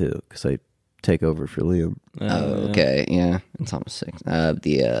tonight too because I take over for Liam. Oh, okay, yeah, it's almost 6.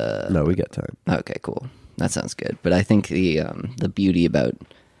 No, we got time. Okay, cool. That sounds good. But I think the beauty about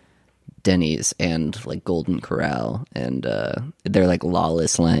Denny's and like Golden Corral and they're like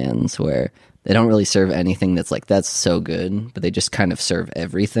lawless lands where they don't really serve anything that's like that's so good, but they just kind of serve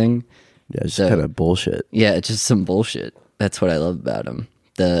everything. Yeah, it's So- kind of bullshit. Yeah, it's just some bullshit. That's what I love about them.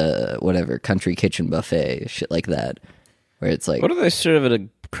 The whatever country kitchen buffet, shit like that, where it's like What do they serve at a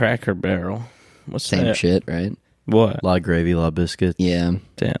Cracker Barrel? What's same that? shit, right? What? A lot of gravy, a lot of biscuits. Yeah.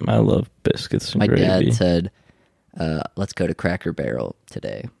 Damn, I love biscuits and My gravy. dad said, "Let's go to Cracker Barrel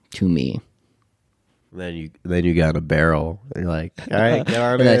today." To me, Then you got a barrel. And you're like, all right, get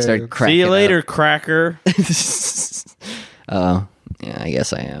on and I in. started cracking. See you up. later, Cracker. Oh, yeah, I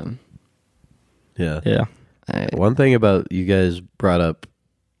guess I am. Yeah. Yeah. One thing about you guys brought up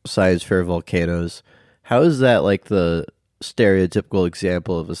science fair volcanoes. How is that like the stereotypical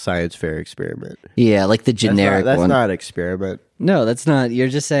example of a science fair experiment? Yeah, like the generic That's one. not an experiment. No, that's not. You're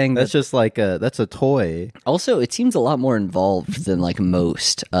just saying That's that. just like that's a toy. Also, it seems a lot more involved than like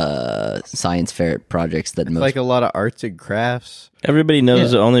most science fair projects that It's most. like a lot of arts and crafts. Everybody knows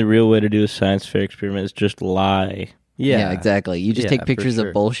Yeah. the only real way to do a science fair experiment is just lie. Yeah, exactly. You just Yeah, take for pictures sure.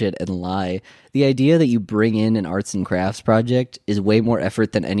 of bullshit and lie. The idea that you bring in an arts and crafts project is way more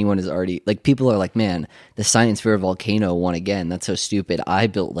effort than anyone has already. Like, people are like, man, the science fair volcano won again. That's so stupid. I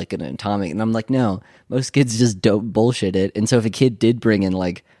built like an atomic. And I'm like, no, most kids just don't bullshit it. And so if a kid did bring in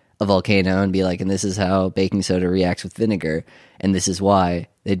like a volcano and be like, and this is how baking soda reacts with vinegar, and this is why,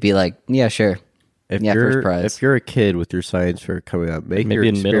 they'd be like, yeah, sure. If Yeah, you're first prize. if you're a kid with your science fair coming up, make your Maybe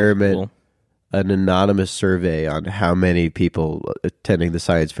in middle experiment school. an anonymous survey on how many people attending the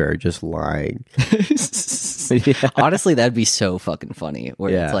science fair are just lying. Honestly, that'd be so fucking funny.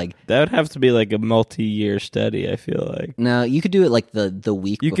 Where Yeah. it's like, That would have to be like a multi-year study, I feel like. no, you could do it like the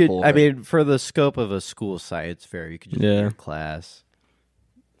week You before. could, I mean, for the scope of a school science fair, you could just do Yeah. your class.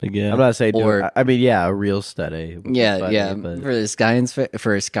 Again. I'm not saying, Or- I mean, yeah, a real study. would be yeah, funny, yeah. but For the science fair,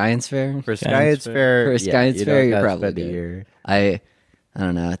 for science fair, fair. For a science you fair, don't you're gotta probably spend a good. year. I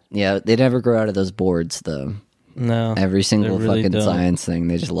don't know. Yeah, they never grow out of those boards though. No. Every single they really fucking don't. science thing,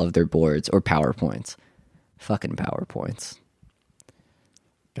 they just love their boards or PowerPoints. Fucking PowerPoints.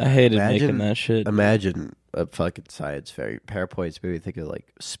 I hated Imagine- making that shit. Imagine a fucking science fair. PowerPoints made me think of like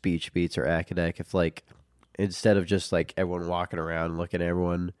Speech Beats or Academic. If like instead of just like everyone walking around looking at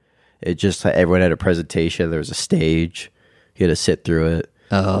everyone, it just everyone had a presentation. There was a stage. You had to sit through it.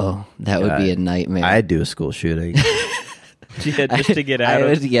 Oh, that would be a nightmare. I'd do a school shooting. Yeah, just to get out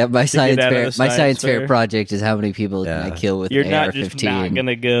of yeah, my science out of fair. the My science science fair fair. project is how many people Yeah. can I kill with You're an not just not AR-15.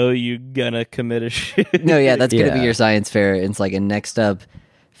 gonna go, you gonna commit a shit. No, yeah, that's gonna be Yeah. your science fair. It's like, and next up,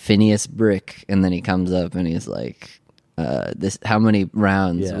 Phineas Brick, and then he comes up and he's like, "This, how many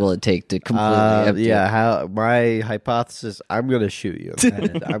rounds Yeah. will it take to completely empty?" yeah, how my hypothesis? I'm gonna shoot you in the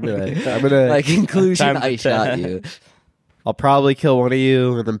head. I'm gonna. By conclusion, Time to I shot tell. you. I'll probably kill one of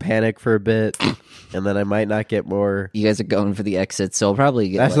you and then panic for a bit, and then I might not get more. You guys are going for the exit, so I'll probably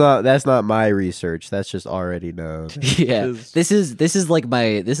get. That's not my research. That's just already known. Yeah, this is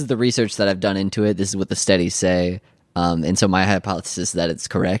the research that I've done into it. This is what the studies say, and so my hypothesis is that it's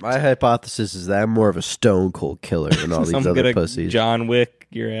correct. My hypothesis is that I'm more of a stone cold killer than all these I'm other gonna pussies. John Wick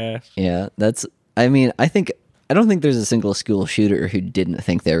your ass. Yeah, that's. I mean, I don't think there's a single school shooter who didn't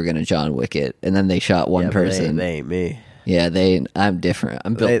think they were going to John Wick it, and then they shot one Yeah, but person. They ain't me. Yeah, I'm different.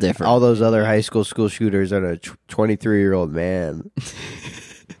 I'm built different. All those other high school shooters are a 23-year-old man.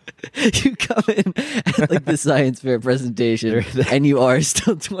 You come in at like the science fair presentation, and you are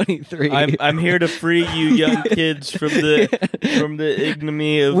still 23. I'm here to free you young kids from the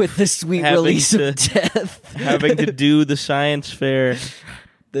ignominy of with the sweet having release to- of death. having to do the science fair.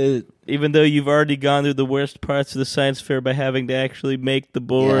 Even though you've already gone through the worst parts of the science fair by having to actually make the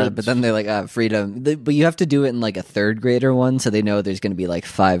boards. Yeah, but then they're like, freedom. But you have to do it in like a third grader one, so they know there's going to be like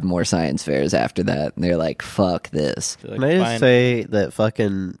 5 more science fairs after that. And they're like, fuck this. They're like, Can I just "Fine." say that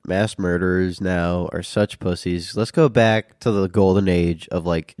fucking mass murderers now are such pussies? Let's go back to the golden age of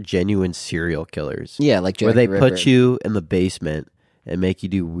like genuine serial killers. Yeah, like Jack where they the Ripper. put you in the basement and make you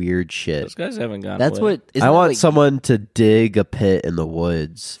do weird shit. Those guys haven't gone That's away. what. Isn't I that want what- someone to dig a pit in the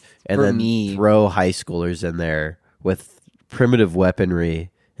woods and For then me- throw high schoolers in there with primitive weaponry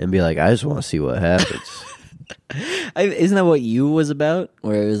and be like, I just want to see what happens. Isn't that what You was about?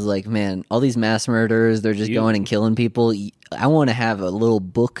 Where it was like, man, all these mass murderers, they're just You- going and killing people. I want to have a little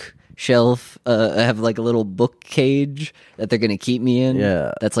bookshelf, have like a little book cage that they're going to keep me in.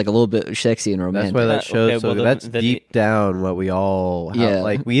 Yeah. That's like a little bit sexy and That's romantic. why that Okay, shows. well, so that's then deep down what we all. Yeah.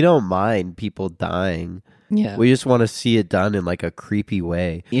 Like we don't mind people dying. Yeah. We just want to see it done in like a creepy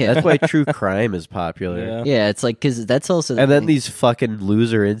way. Yeah. That's why true crime is popular. Yeah. Yeah, it's like, because that's also. the And then thing. these fucking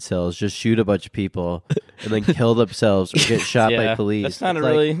loser incels just shoot a bunch of people and then kill themselves or get shot by Yeah, police. that's not It's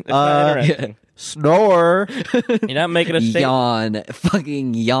really like, that's not interesting. snore. You're not making a statement. yawn,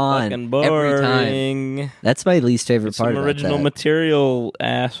 fucking yawn Fucking every time. boring. That's my least favorite Get part some about original that. material,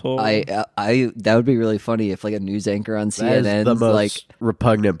 asshole. I that would be really funny if like a news anchor on That CNN is the most like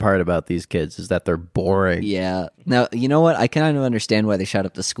repugnant part about these kids is that they're boring. yeah. Now you know what? I kind of understand why they shot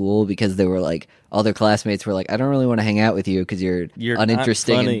up the school because they were like all their classmates were like, I don't really want to hang out with you because you're not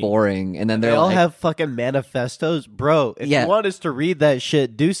uninteresting funny. and boring. And then They they're all like, have fucking manifestos, bro. If Yeah. you want us to read that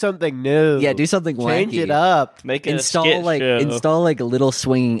shit, do something new. yeah, do something change wacky. it up. Make it a Install skit like show. install like little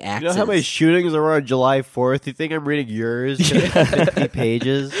swinging You axes. know how many shootings there were on July 4th? You think I'm reading yours? 50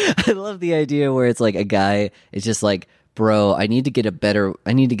 pages. I love the idea where it's like a guy is just like, bro, I need to get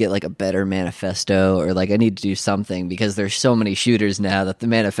like a better manifesto or like I need to do something because there's so many shooters now that the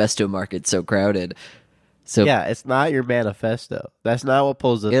manifesto market's so crowded. So Yeah, it's not your manifesto. That's not what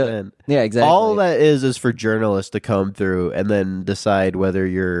pulls us in. yeah, exactly. All that is for journalists to come through and then decide whether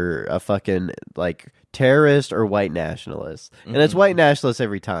you're a fucking like terrorist or white nationalist. And it's white nationalists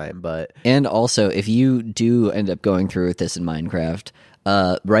every time, but And also, if you do end up going through with this in Minecraft,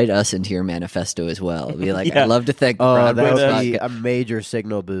 write us into your manifesto as well. Be like, Yeah. I'd love to thank the oh, Brown that Boys would be podcast. a major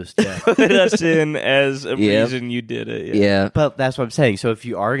signal boost. Yeah. Put us in as a Yep. reason you did it. Yeah. But that's what I'm saying. So if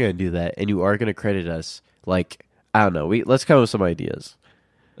you are going to do that and you are going to credit us, like I don't know, let's come up with some ideas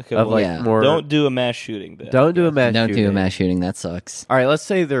Okay, of well, like yeah. more. don't do a mass shooting. Then. Don't do a mass. Don't shooting. do a mass shooting. That sucks. All right, let's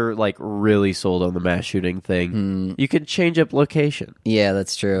say they're like really sold on the mass shooting thing. You can change up location. Yeah,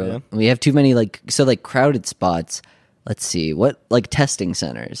 that's true. Yeah. We have too many like crowded spots. Let's see what like testing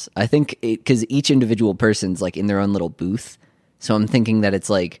centers. I think because each individual person's like in their own little booth. So I'm thinking that it's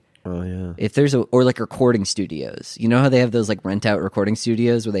like Oh yeah. if there's or like recording studios. You know how they have those like rent out recording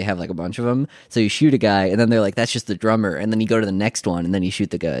studios where they have like a bunch of them. So you shoot a guy and then they're like that's just the drummer, and then you go to the next one and then you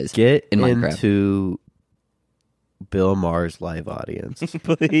shoot the guys. Get in Minecraft. into Bill Maher's live audience.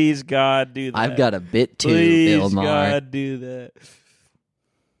 Please, God, do that. I've got a bit too, Please, Bill Maher. God, do that.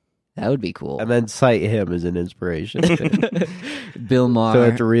 That would be cool. and then cite him as an inspiration. Bill so Maher.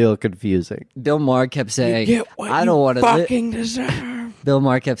 it's real confusing. Bill Maher kept saying, Get what "I you don't want to live." fucking deserve. Bill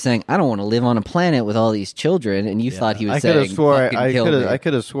Maher kept saying, "I don't want to live on a planet with all these children," and you thought he was I could saying, have swore "Fucking kill me." I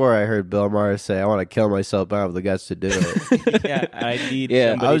could have swore I heard Bill Maher say, "I want to kill myself, but I don't have the guts to do it." Yeah, I need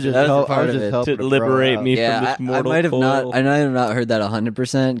Yeah, somebody I was just, That was a help, I part was of just it. helping to throw it liberate out. me from Yeah, this I mortal might have not. coil. I might have not heard that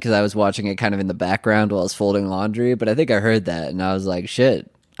 100% because I was watching it kind of in the background while I was folding laundry. But I think I heard that, and I was like,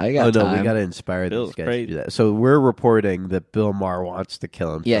 "Shit, I got Oh no, time." we got to inspire Bill's these guys crazy. to do that. So we're reporting that Bill Maher wants to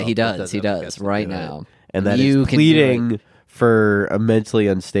kill himself. Yeah, he but does. He doesn't have the does guts to right do it. now. And that You is can do it. pleading for a mentally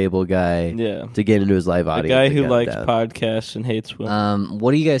unstable guy Yeah. to get into his live The audience. guy and who get him likes down. podcasts and hates women.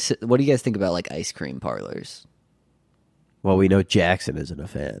 What do you guys think about like ice cream parlors? Well, we know Jackson isn't a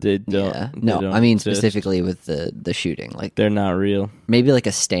fan. They don't. Yeah, they no, don't I mean exist. specifically with the shooting, like They're not real. maybe like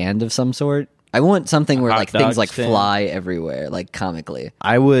a stand of some sort. I want something where hot like things dog like stand. fly everywhere, like comically.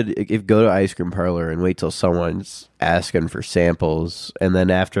 I would if go to ice cream parlor and wait till someone's asking for samples, and then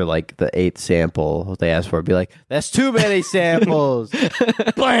after like the 8th sample they ask for, it, be like, "That's too many samples."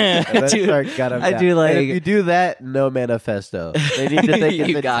 Blam! And then start gut 'em I down. do like- And if you do that, no manifesto. They need to think You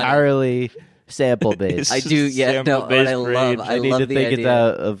it's got it. entirely sample based. I do, yeah, no, Sample-based and I love, rage. I They need love to the think idea. it's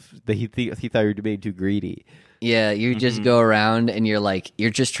out of he thought you were being too greedy. Yeah, you just go around and you're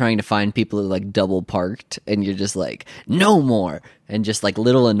just trying to find people who like double parked, and you're just like, no more, and just like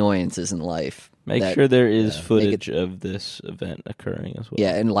little annoyances in life. Make that- sure there is make footage of this event occurring as well.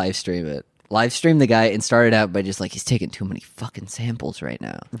 Yeah, and live stream it. Live stream the guy and started out by just like, he's taking too many fucking samples right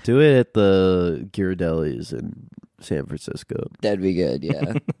now. Do it at the Ghirardelli's in San Francisco. That'd be good.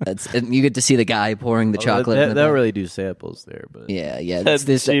 Yeah, and you get to see the guy pouring the chocolate. They in the don't back. really do samples there, but Yeah, yeah. That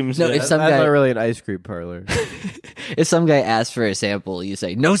seems- no. If that- some that's guy not really an ice cream parlor. if some guy asks for a sample, you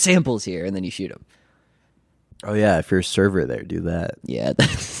say no samples here, and then you shoot him. Oh yeah, if you're a server there, do that. Yeah.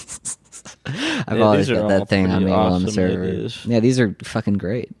 I've Yeah, always these are got that all thing on pretty me while I'm awesome server. ideas. Yeah, these are fucking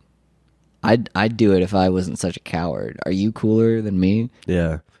great. I'd do it if I wasn't such a coward. Are you cooler than me?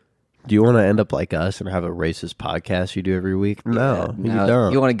 Yeah. Do you want to end up like us and have a racist podcast you do every week? No, you No,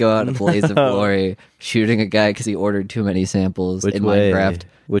 don't. you want to go out in a blaze of glory, shooting a guy because he ordered too many samples Which in way? Minecraft.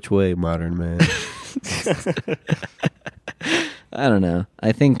 Which way, modern man? I don't know.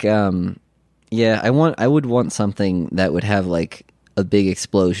 I think, yeah, I would want something that would have like a big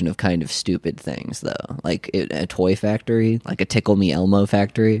explosion of kind of stupid things, though, like a toy factory, like a Tickle Me Elmo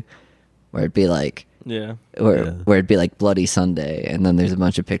factory, where it'd be like. Yeah. Where it'd be like Bloody Sunday, and then there's a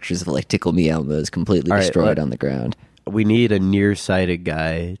bunch of pictures of like Tickle Me Elmos completely All right, destroyed let- on the ground. We need a nearsighted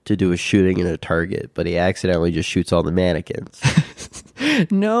guy to do a shooting in a target, but he accidentally just shoots all the mannequins.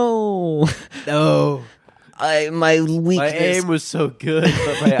 No, No. my My weakness. aim was so good,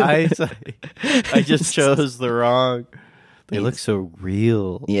 but my eyesight, I just chose the wrong. They look so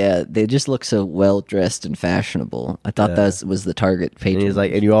real. Yeah, they just look so well dressed and fashionable. I thought that was the Target And patron. he's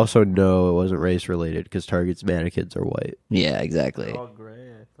like, and you also know it wasn't race related because Target's mannequins are white. yeah, exactly.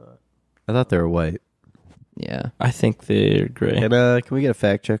 Gray, I thought. I thought they were white. Yeah, I think they're gray. Can we get a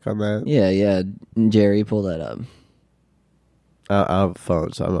fact check on that? yeah. Jerry, pull that up. I have a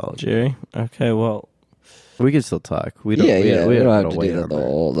phone, so I'm not. Jerry? Okay, well, We can still talk. We don't. Yeah, we, yeah. we We don't gotta have to wait do that on the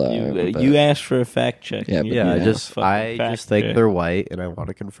whole time. you, but- you asked for a fact check. Yeah, and but you Yeah, gave I a just fucking I fact just think check. they're white, and I want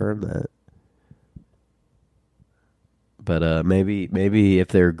to confirm that. But maybe if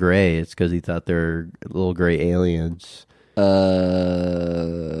they're gray, it's because he thought they're little gray aliens. they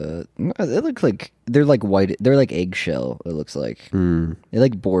look like they're like white. They're like eggshell. It looks like they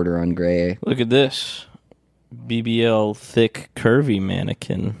like border on gray. Look at this. BBL thick curvy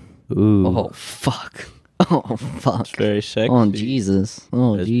mannequin. Ooh, Oh fuck! Oh fuck! It's very sexy. Oh Jesus!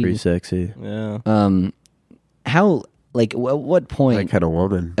 Oh that's pretty Jesus! sexy. Yeah. How like at what That point? kind of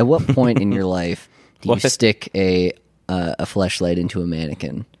woman. At what point in your life do you What? stick a fleshlight into a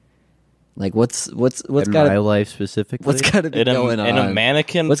mannequin? Like what's In got my to life specifically, what's got to be going on? in a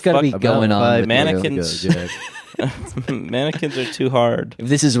mannequin. What's got to be fuck- going on? 5 with minutes you? mannequins. ago, Jack. Mannequins are too hard. If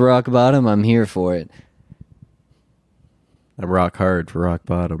this is rock bottom, I'm here for it. I'm rock hard for rock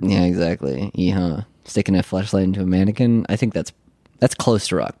bottom. Yeah, exactly. Yeah, sticking a flashlight into a mannequin. I think that's close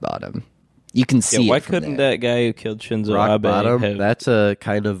to rock bottom. You can see. Yeah, why it from couldn't there. that guy who killed Shinzo Rock Abe bottom. have That's a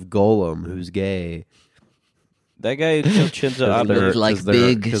kind of golem who's gay. that guy who killed Shinzo Because Abe? they're- With, like 'cause they're-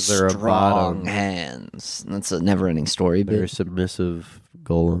 big, 'cause they're a strong bottom. hands? That's a never-ending story. They're a But submissive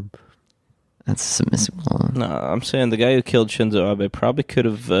golem. that's a submissive one. No, I'm saying the guy who killed Shinzo Abe probably could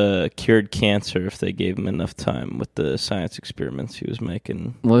have cured cancer if they gave him enough time with the science experiments he was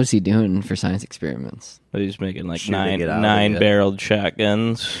making. What was he doing for science experiments? He was making like Shooting it out of nine it. barreled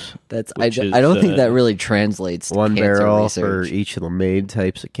shotguns. That's Which is, I don't think that really translates to One cancer barrel research. for each of the main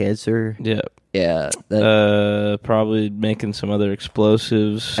types of cancer. Yeah. Yeah, that, Probably making some other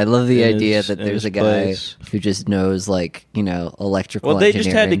explosives. I love the in idea his- that in there's his a guy place. who just knows, like, electrical. Well, they just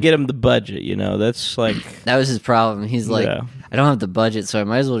had to engineering. get him the budget, That's like That was his problem. He's like, Yeah. I don't have the budget, so I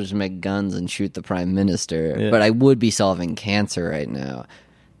might as well just make guns and shoot the prime minister. Yeah. But I would be solving cancer right now.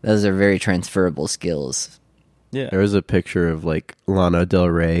 Those are very transferable skills. yeah. There was a picture of like Lana Del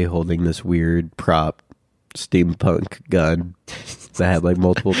Rey holding this weird prop steampunk gun that had like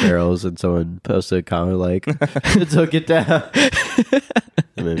multiple barrels, and someone posted a comment like, "Took it down." It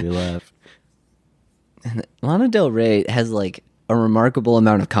made me laugh. Lana Del Rey has like a remarkable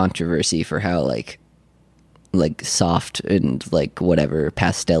amount of controversy for how like soft and like whatever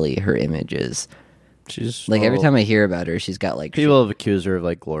pastel-y her image is. She's Like every Well, time I hear about her, she's got like People have accused her of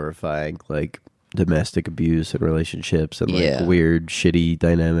like glorifying like domestic abuse and relationships and like Yeah. weird, shitty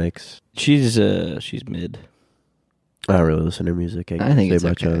dynamics. she's mid. I don't really listen to her music. I I can't think say it's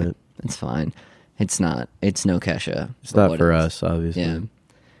much okay. on it. It's fine. It's not. It's no Kesha. It's for not what for it is. us, obviously. Yeah,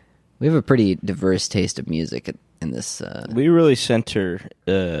 we have a pretty diverse taste of music in this. We really center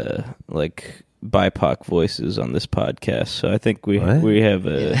like BIPOC voices on this podcast, so I think we What? we have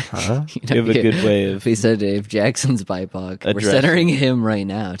a Huh? we have a good way of If he said Dave Jackson's BIPOC, we're Addressing. centering him right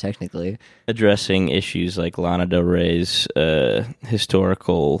now, technically. addressing issues like Lana Del Rey's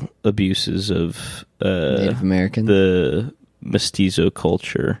historical abuses of Native American. the mestizo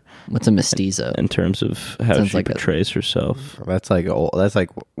culture What's a mestizo? in terms of how Sounds she like a- portrays herself. That's like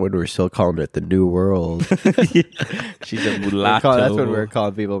when we're still calling it the New World. She's a mulatto. That's when we're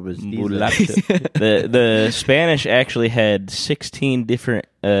calling people mestizo. Mulatto. the Spanish actually had 16 different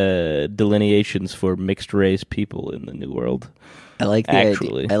delineations for mixed race people in the New World. I like the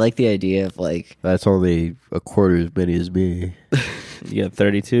Actually. idea. I like the idea of like. That's only a quarter as many as me. You got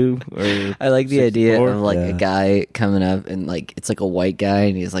 32 or I like the idea 64? of like Yeah. a guy coming up and like it's like a white guy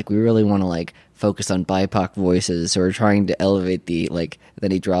and he's like, we really want to like focus on BIPOC voices, so we're trying to elevate the like. Then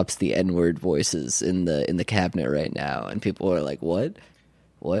he drops the N-word voices in the cabinet right now, and people are like, what?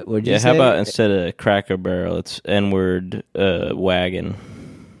 What would you Yeah, say? how about instead of Cracker Barrel, it's N-word wagon.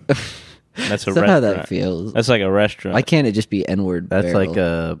 That's a Is that how that restaurant. feels? That's like a restaurant. Why can't it just be N-word? That's barrel? like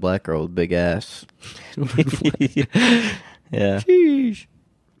a black girl with big ass. Yeah.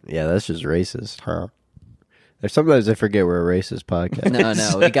 Yeah, that's just racist, huh? There's sometimes I forget we're a racist podcast.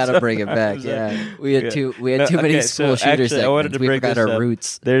 No, we got to bring it back. Yeah, we had too many Okay, school so shooter actually, I wanted segments. to We bring forgot this our up.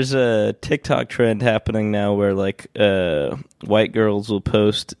 roots. There's a TikTok trend happening now where like white girls will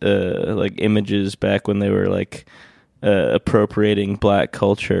post like images back when they were like appropriating black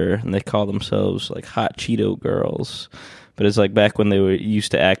culture, and they call themselves like hot Cheeto girls. But it's like back when they were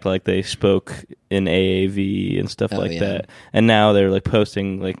used to act like they spoke in AAV and stuff Oh, like yeah. that, and now they're like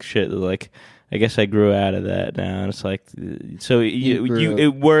posting like shit like. I guess I grew out of that now, and it's like, so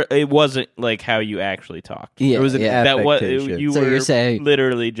it wasn't like how you actually talked. Yeah, It was an yeah. That was affectation. you So were you're saying-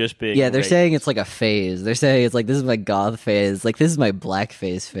 literally just being. Yeah, they're racist. saying it's like a phase. They're saying it's like this is my goth phase. Like this is my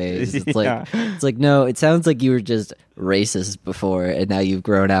blackface phase. It's Yeah. like no. It sounds like you were just racist before, and now you've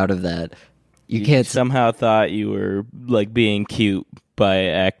grown out of that. You can't. somehow thought you were like being cute by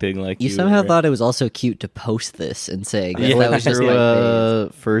acting like You you somehow were, thought it was also cute to post this and saying that, Yeah. that was just through my phase. a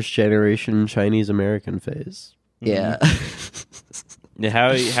first generation Chinese American phase. Yeah, Yeah, how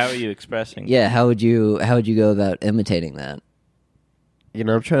are you expressing? yeah. How would you go about imitating that? You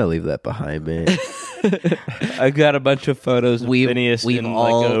know, I'm trying to leave that behind me. I've got a bunch of photos of We've- Phineas we've in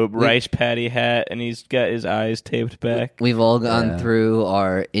all- like a we- rice patty hat, and he's got his eyes taped back. We've all gone Yeah. through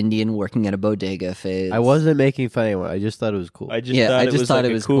our Indian working at a bodega phase. I wasn't making fun of anyone. I just thought it was cool. I just thought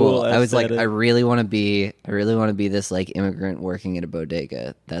it was cool. like I was like, aesthetic. I really want to be this like immigrant working at a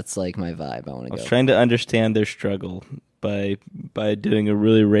bodega. That's like my vibe. I want to I was go. trying to understand their struggle by doing a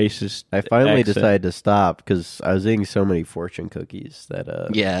really racist. I finally accent. decided to stop because I was eating so many fortune cookies that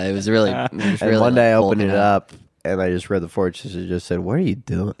Yeah, it was really. It was and really one day I like, opened it bulking up and I just read the fortunes and just said, "What are you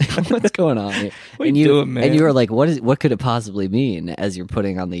doing?" What's going on here? What and you you doing, man? and you were like, what could it possibly mean? As you're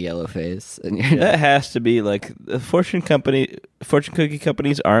putting on the yellow face, and you're That has to be like the fortune cookie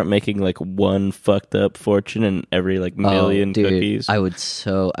companies aren't making like one fucked up fortune in every like million oh, dude, cookies. I would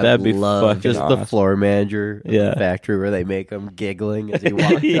That'd would be love. fucking Just awesome. the floor manager of Yeah. the factory where they make them giggling as he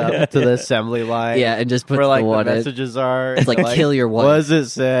walks Yeah. up to the assembly line. Yeah, and just put where like the the one in. messages are. It's like, They're kill your wife. What does it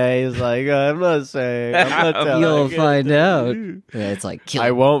say? He's like, I'm not saying. I'm not telling. You'll Like, find out. Yeah, it's like kill.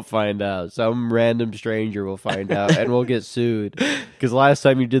 I won't find out. Some random stranger will find out, and we'll get sued. Because last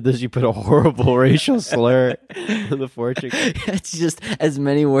time you did this, you put a horrible racial slur in the fortune. It's just as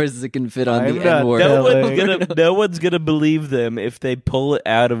many words as it can fit on I'm the not N word. No one's gonna believe them if they pull it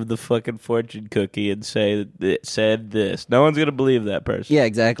out of the fucking fortune cookie and say that it said this. No one's gonna believe that person. Yeah,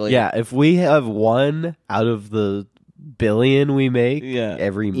 exactly. Yeah, if we have one out of the billion we make Yeah.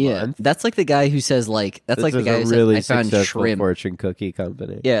 every Yeah, month, that's like the guy who says like that's this like the is guy a who really said I found successful shrimp. fortune cookie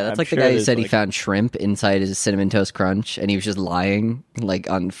company. Yeah, that's I'm like the sure guy who there's, said he like- found shrimp inside his cinnamon toast crunch, and he was just lying like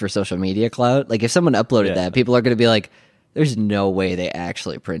on for social media clout. Like if someone uploaded Yeah. that, people are going to be like, "There's no way they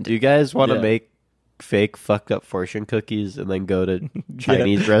actually Do printed." you guys want to Yeah. make fake fucked up fortune cookies and then go to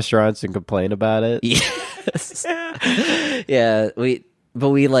Chinese restaurants and complain about it? Yes. Yeah,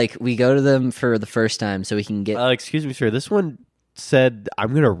 we go to them for the first time so we can get. Excuse me, sir. This one said,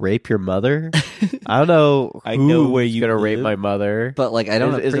 "I'm gonna rape your mother." I don't know. I know where who's you gonna rape live. my mother. but like, I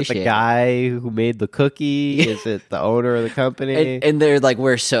don't is it appreciate the guy who made the cookie? Is it the owner of the company? And they're like,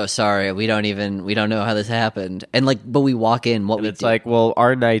 "We're so sorry. We don't know how this happened." And like, but we walk in. What And we it's do, like, well,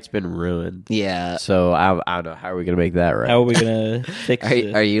 our night's been ruined. yeah. So I don't know. How are we gonna make that right? How are we gonna fix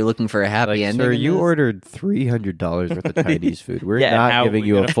it? Are you looking for a happy Like, ending? sir, in you this? ordered $300 worth of Chinese food. We're Yeah, not how are giving we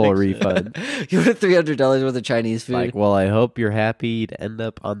you a gonna full fix it? refund. You ordered $300 worth of Chinese food. Like, well, I hope you're happy to end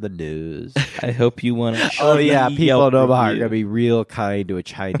up on the news. I I hope you want to. Oh yeah, people Yelp in Omaha are review. gonna be real kind to a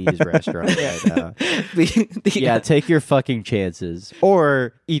Chinese restaurant right now. Yeah, take your fucking chances,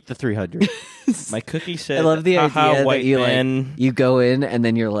 or eat the 300. My cookie said, I love the "Haha, idea that white you man." like you go in and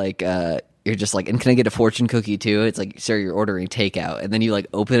then you're like you're just like, and can I get a fortune cookie too? It's like, sir, you're ordering takeout, and then you like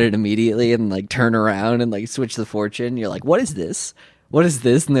open it immediately and like turn around and like switch the fortune. You're like, what is this? What is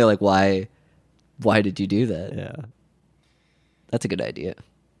this? And they're like, why did you do that? Yeah, That's a good idea.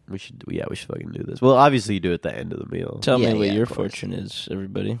 we should fucking do this. Well, obviously you do it at the end of the meal. Tell Yeah, me what yeah, your of course. fortune is,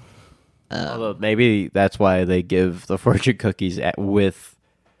 everybody. Although maybe that's why they give the fortune cookies with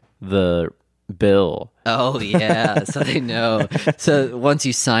the bill. Oh yeah, so they know. So once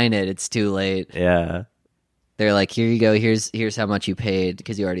you sign it, it's too late. Yeah, They're like, here you go. Here's how much you paid,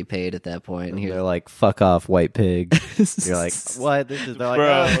 because you already paid at that point. And they're here's like, "Fuck off, white pig." You're like, "What?" This is. They're like, Bro.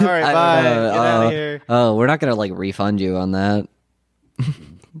 "Oh, all right, I bye. don't know. Get out of here." Oh, we're not gonna like refund you on that.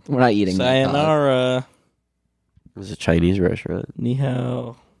 We're not eating that dog. Sayonara, It was a Chinese restaurant. ni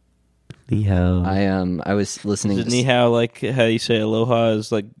hao. Ni hao. I was listening Is it to ni hao like how you say aloha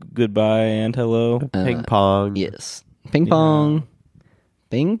is like goodbye and hello? Ping pong. yes, ping pong,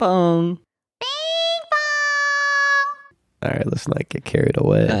 ping pong. All right, let's not get carried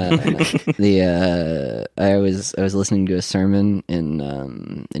away. I was listening to a sermon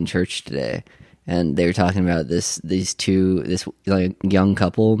in church today, and they were talking about this like, young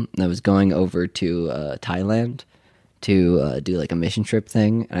couple that was going over to Thailand to do like a mission trip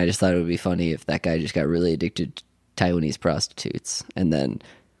thing, and I just thought it would be funny if that guy just got really addicted to Taiwanese prostitutes, and then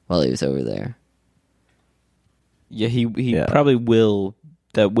while he was over there, Yeah, he Yeah. probably will.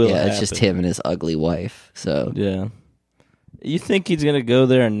 That will. yeah, it's just happen. him and his ugly wife. So Yeah. You think he's gonna go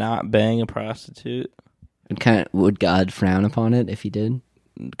there and not bang a prostitute? would God frown upon it if he did?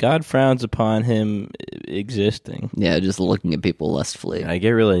 God frowns upon him existing. Yeah, just looking at people lustfully. I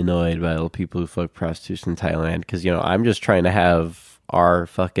get really annoyed by all the people who fuck prostitutes in Thailand because, I'm just trying to have our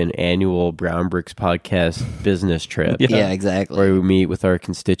fucking annual Brown Bricks podcast business trip Yeah, exactly. where we meet with our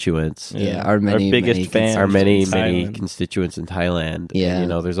constituents. Yeah, our many biggest fans. Our many Thailand. constituents in Thailand. Yeah.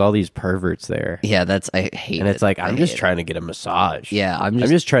 And, there's all these perverts there. Yeah, I hate And it. it's like, I I'm just hate it. trying to get a massage. Yeah, I'm I'm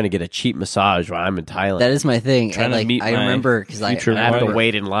just trying to get a cheap massage while I'm in Thailand. that is my thing. Trying And to like, meet I my remember because future and I have to wife.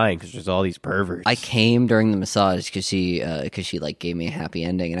 wait in line because there's all these perverts. I came during the massage because she like gave me a happy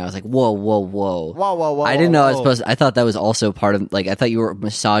ending, and I was like, whoa. Whoa. I didn't know I was supposed to. I thought that was also part of, like, I thought you were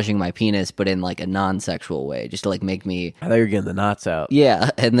massaging my penis, but in like a non-sexual way, just to like make me. I thought you were getting the knots out.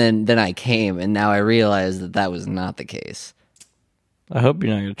 Yeah, and then I came, and now I realized that was not the case. I hope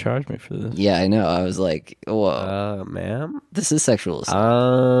you're not gonna charge me for this. Yeah, I know. I was like, whoa, Ma'am? this is sexual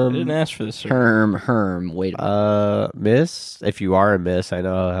assault. I didn't ask for this. Sir. Herm, wait a minute. Miss? If you are a miss, I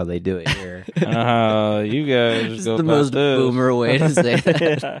know how they do it here. You guys This is go the about most this. boomer way to say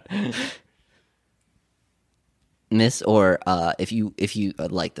that. Miss, or if you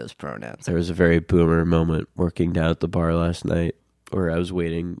like those pronouns. There was a very boomer moment working down at the bar last night where I was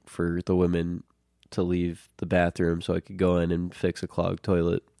waiting for the women to leave the bathroom so I could go in and fix a clogged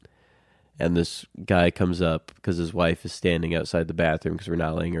toilet. And this guy comes up because his wife is standing outside the bathroom because we're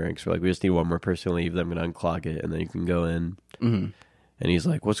not letting her in. So we're like, we just need one more person to leave. Then I'm going to unclog it and then you can go in. Mm-hmm. And he's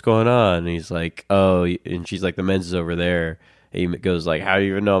like, what's going on? And he's like, oh, and she's like, the men's is over there. And he goes like, how do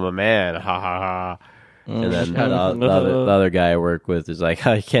you even know I'm a man? Ha ha ha. And then the other guy I work with is like,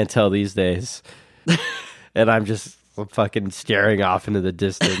 I can't tell these days. And I'm just fucking staring off into the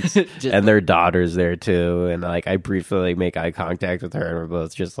distance. And their daughter's there too. And like, I briefly like make eye contact with her and we're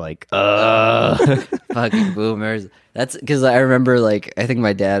both just like, Fucking boomers. That's because I remember, like, I think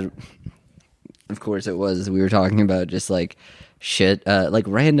my dad, of course it was, we were talking about just like shit, like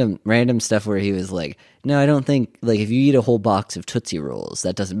random stuff where he was like, no, I don't think, like, if you eat a whole box of Tootsie Rolls,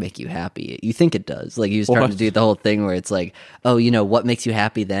 that doesn't make you happy. You think it does. Like, he was trying to do the whole thing where it's like, oh, what makes you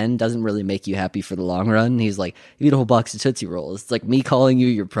happy then doesn't really make you happy for the long run. He's like, you eat a whole box of Tootsie Rolls. It's like me calling you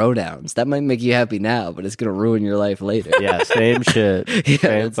your pronouns. That might make you happy now, but it's going to ruin your life later. yeah, same shit. Same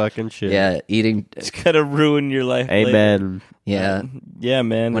it's- fucking shit. Yeah, eating. It's gonna ruin your life. later. Amen. Yeah. Yeah,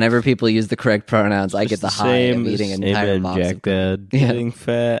 man. Whenever people use the correct pronouns, I get the the high same of as- eating an entire Amen, box Jack of Dad. Yeah. Getting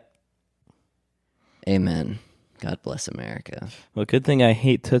fat. Amen. God bless America. Well, good thing I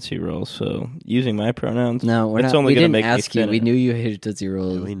hate Tootsie Rolls. So using my pronouns. No, we're it's not. only We gonna didn't make ask me you. We thinner. knew you hated Tootsie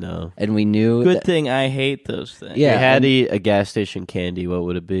Rolls, We know. and we knew. Good that- thing I hate those things. Yeah, If you had and- to eat a gas station candy, what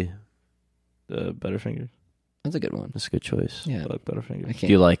would it be? Butterfingers. That's a good one. That's a good choice. Yeah, I like Butterfingers. I Do can't.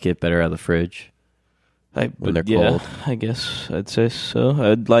 you like it better out of the fridge? When they're cold? I guess I'd say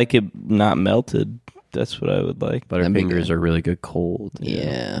so. I'd like it not melted. That's what I would like. That'd be Butterfingers good. are really good cold.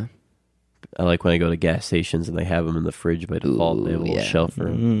 Yeah. I like when I go to gas stations and they have them in the fridge by default. They have a little yeah. shelf for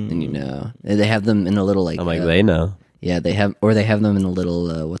 'em. And you know, they have them in a little like. I'm like, they know. Yeah, they have them in a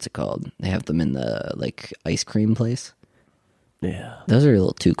little. What's it called? They have them in the like ice cream place. Yeah. Those are a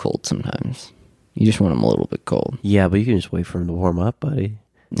little too cold sometimes. You just want them a little bit cold. Yeah, but you can just wait for them to warm up, buddy.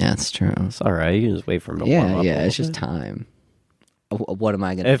 Yeah, that's true. It's all right. You can just wait for them to warm up. Yeah, it's just time. What am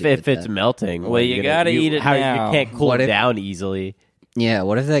I gonna do? If with it's that? melting, Well, you gotta eat it now. You can't cool What it if- down easily. Yeah,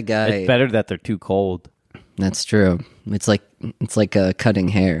 what if that guy? It's better that they're too cold. That's true. It's like cutting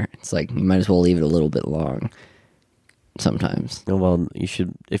hair. It's like you might as well leave it a little bit long. Sometimes. Well, you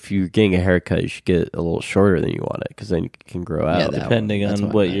should. If you're getting a haircut, you should get a little shorter than you want it, because then you can grow out. Yeah, that Depending That's on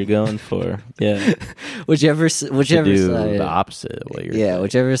what I what meant. you're going for. Yeah. whichever to side. do the opposite of what you're Yeah, doing.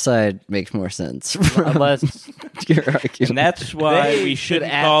 whichever side makes more sense. Unless Your argument. And that's why they we should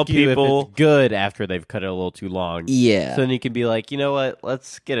shouldn't ask call you if people. it's good after they've cut it a little too long. Yeah. So then you can be like, you know what?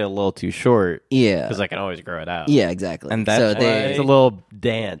 Let's get it a little too short. Yeah. Because I can always grow it out. Yeah, exactly. And that's so why- It's a little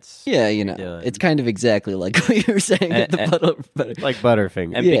dance. yeah, you know, doing. it's kind of exactly like what you were saying with the butter. Like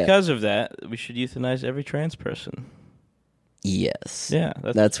Butterfinger. And Yeah. because of that, we should euthanize every trans person. Yes. Yeah,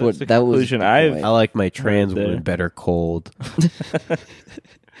 That's what- the that was conclusion the I've. point. I like my trans there. woman better cold.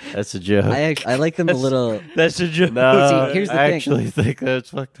 That's a joke. I like them a little. That's a joke. no, See, here's the I thing. actually think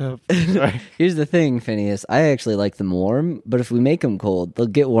that's fucked up. Sorry. Here's the thing, Phineas. I actually like them warm, but if we make them cold, they'll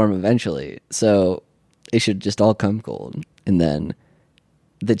get warm eventually. So it should just all come cold, and then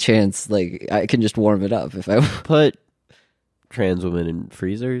the chance, like, I can just warm it up if I. Put trans women in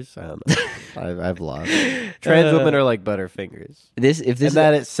freezers. I don't know. I've lost. Trans women are like Butterfingers. If And this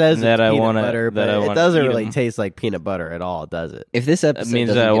that it says And that it's I peanut wanna- butter, that but I it wanna doesn't eat really 'em. taste like peanut butter at all, does it? if this episode means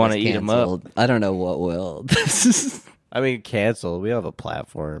doesn't that I get wanna us eat 'em up. canceled, I don't know what will. I mean, cancel. We have a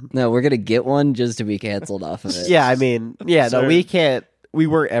platform. No, we're gonna get one just to be canceled off of it. Yeah, I mean, yeah, no, Sir. we can't. We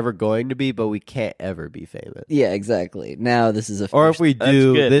weren't ever going to be, but we can't ever be famous. Yeah, exactly. Now this is a Or if first- we That's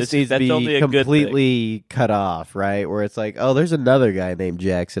do, good. this needs to That's only be a good thing. completely cut off, right? Where it's like, oh, there's another guy named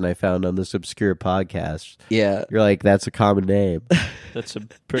Jackson I found on this obscure podcast. yeah. You're like, that's a common name. That's a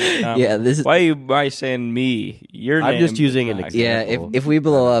pretty. Common. Yeah, this is- Why are you saying me? Your I'm name just using is an not- example. Yeah, if we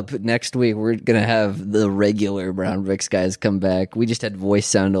blow up next week, we're gonna have the regular Brown Bricks guys come back. We just had voice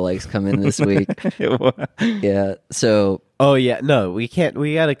sound alikes come in this week. Yeah, so Oh yeah, no, we can't.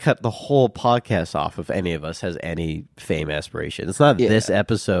 We got to cut the whole podcast off if any of us has any fame aspiration. It's not Yeah. this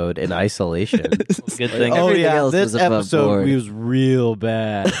episode in isolation. Good thing. Oh Everything yeah, else this was above episode board. was real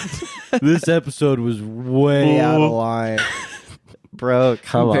bad. This episode was way out of line, bro.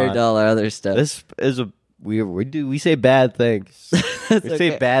 Come compared on, to all our other stuff, this is a we say bad things. we okay.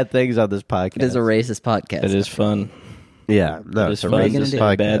 say bad things on this podcast. it is a racist podcast. It is fun. Yeah, no, It it's is a fun to racist say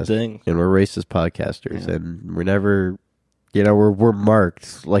podcast, bad things. and we're racist podcasters, and we're never. You know, we're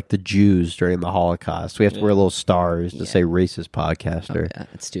marked like the Jews during the Holocaust. We have to wear little stars to say racist podcaster. Yeah,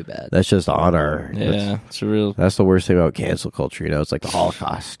 it's too bad. That's just on our. Yeah, it's a real. That's the worst thing about cancel culture. You know, it's like the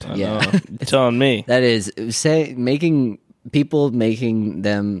Holocaust. Yeah. You're telling me. That is making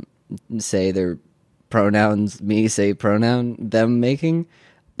them say their pronouns. Me say pronoun. Them making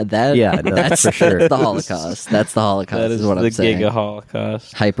that. Yeah, no, that's for sure. The Holocaust. That's the Holocaust. That is what the I'm saying. Giga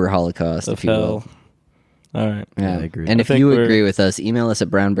Holocaust Hyper Holocaust, of if you will. hell. All right. Yeah. I agree. And I if think you we're- agree with us, email us at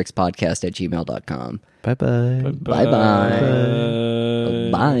brownbrickspodcast@gmail.com. Bye bye. Bye-bye.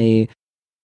 Bye.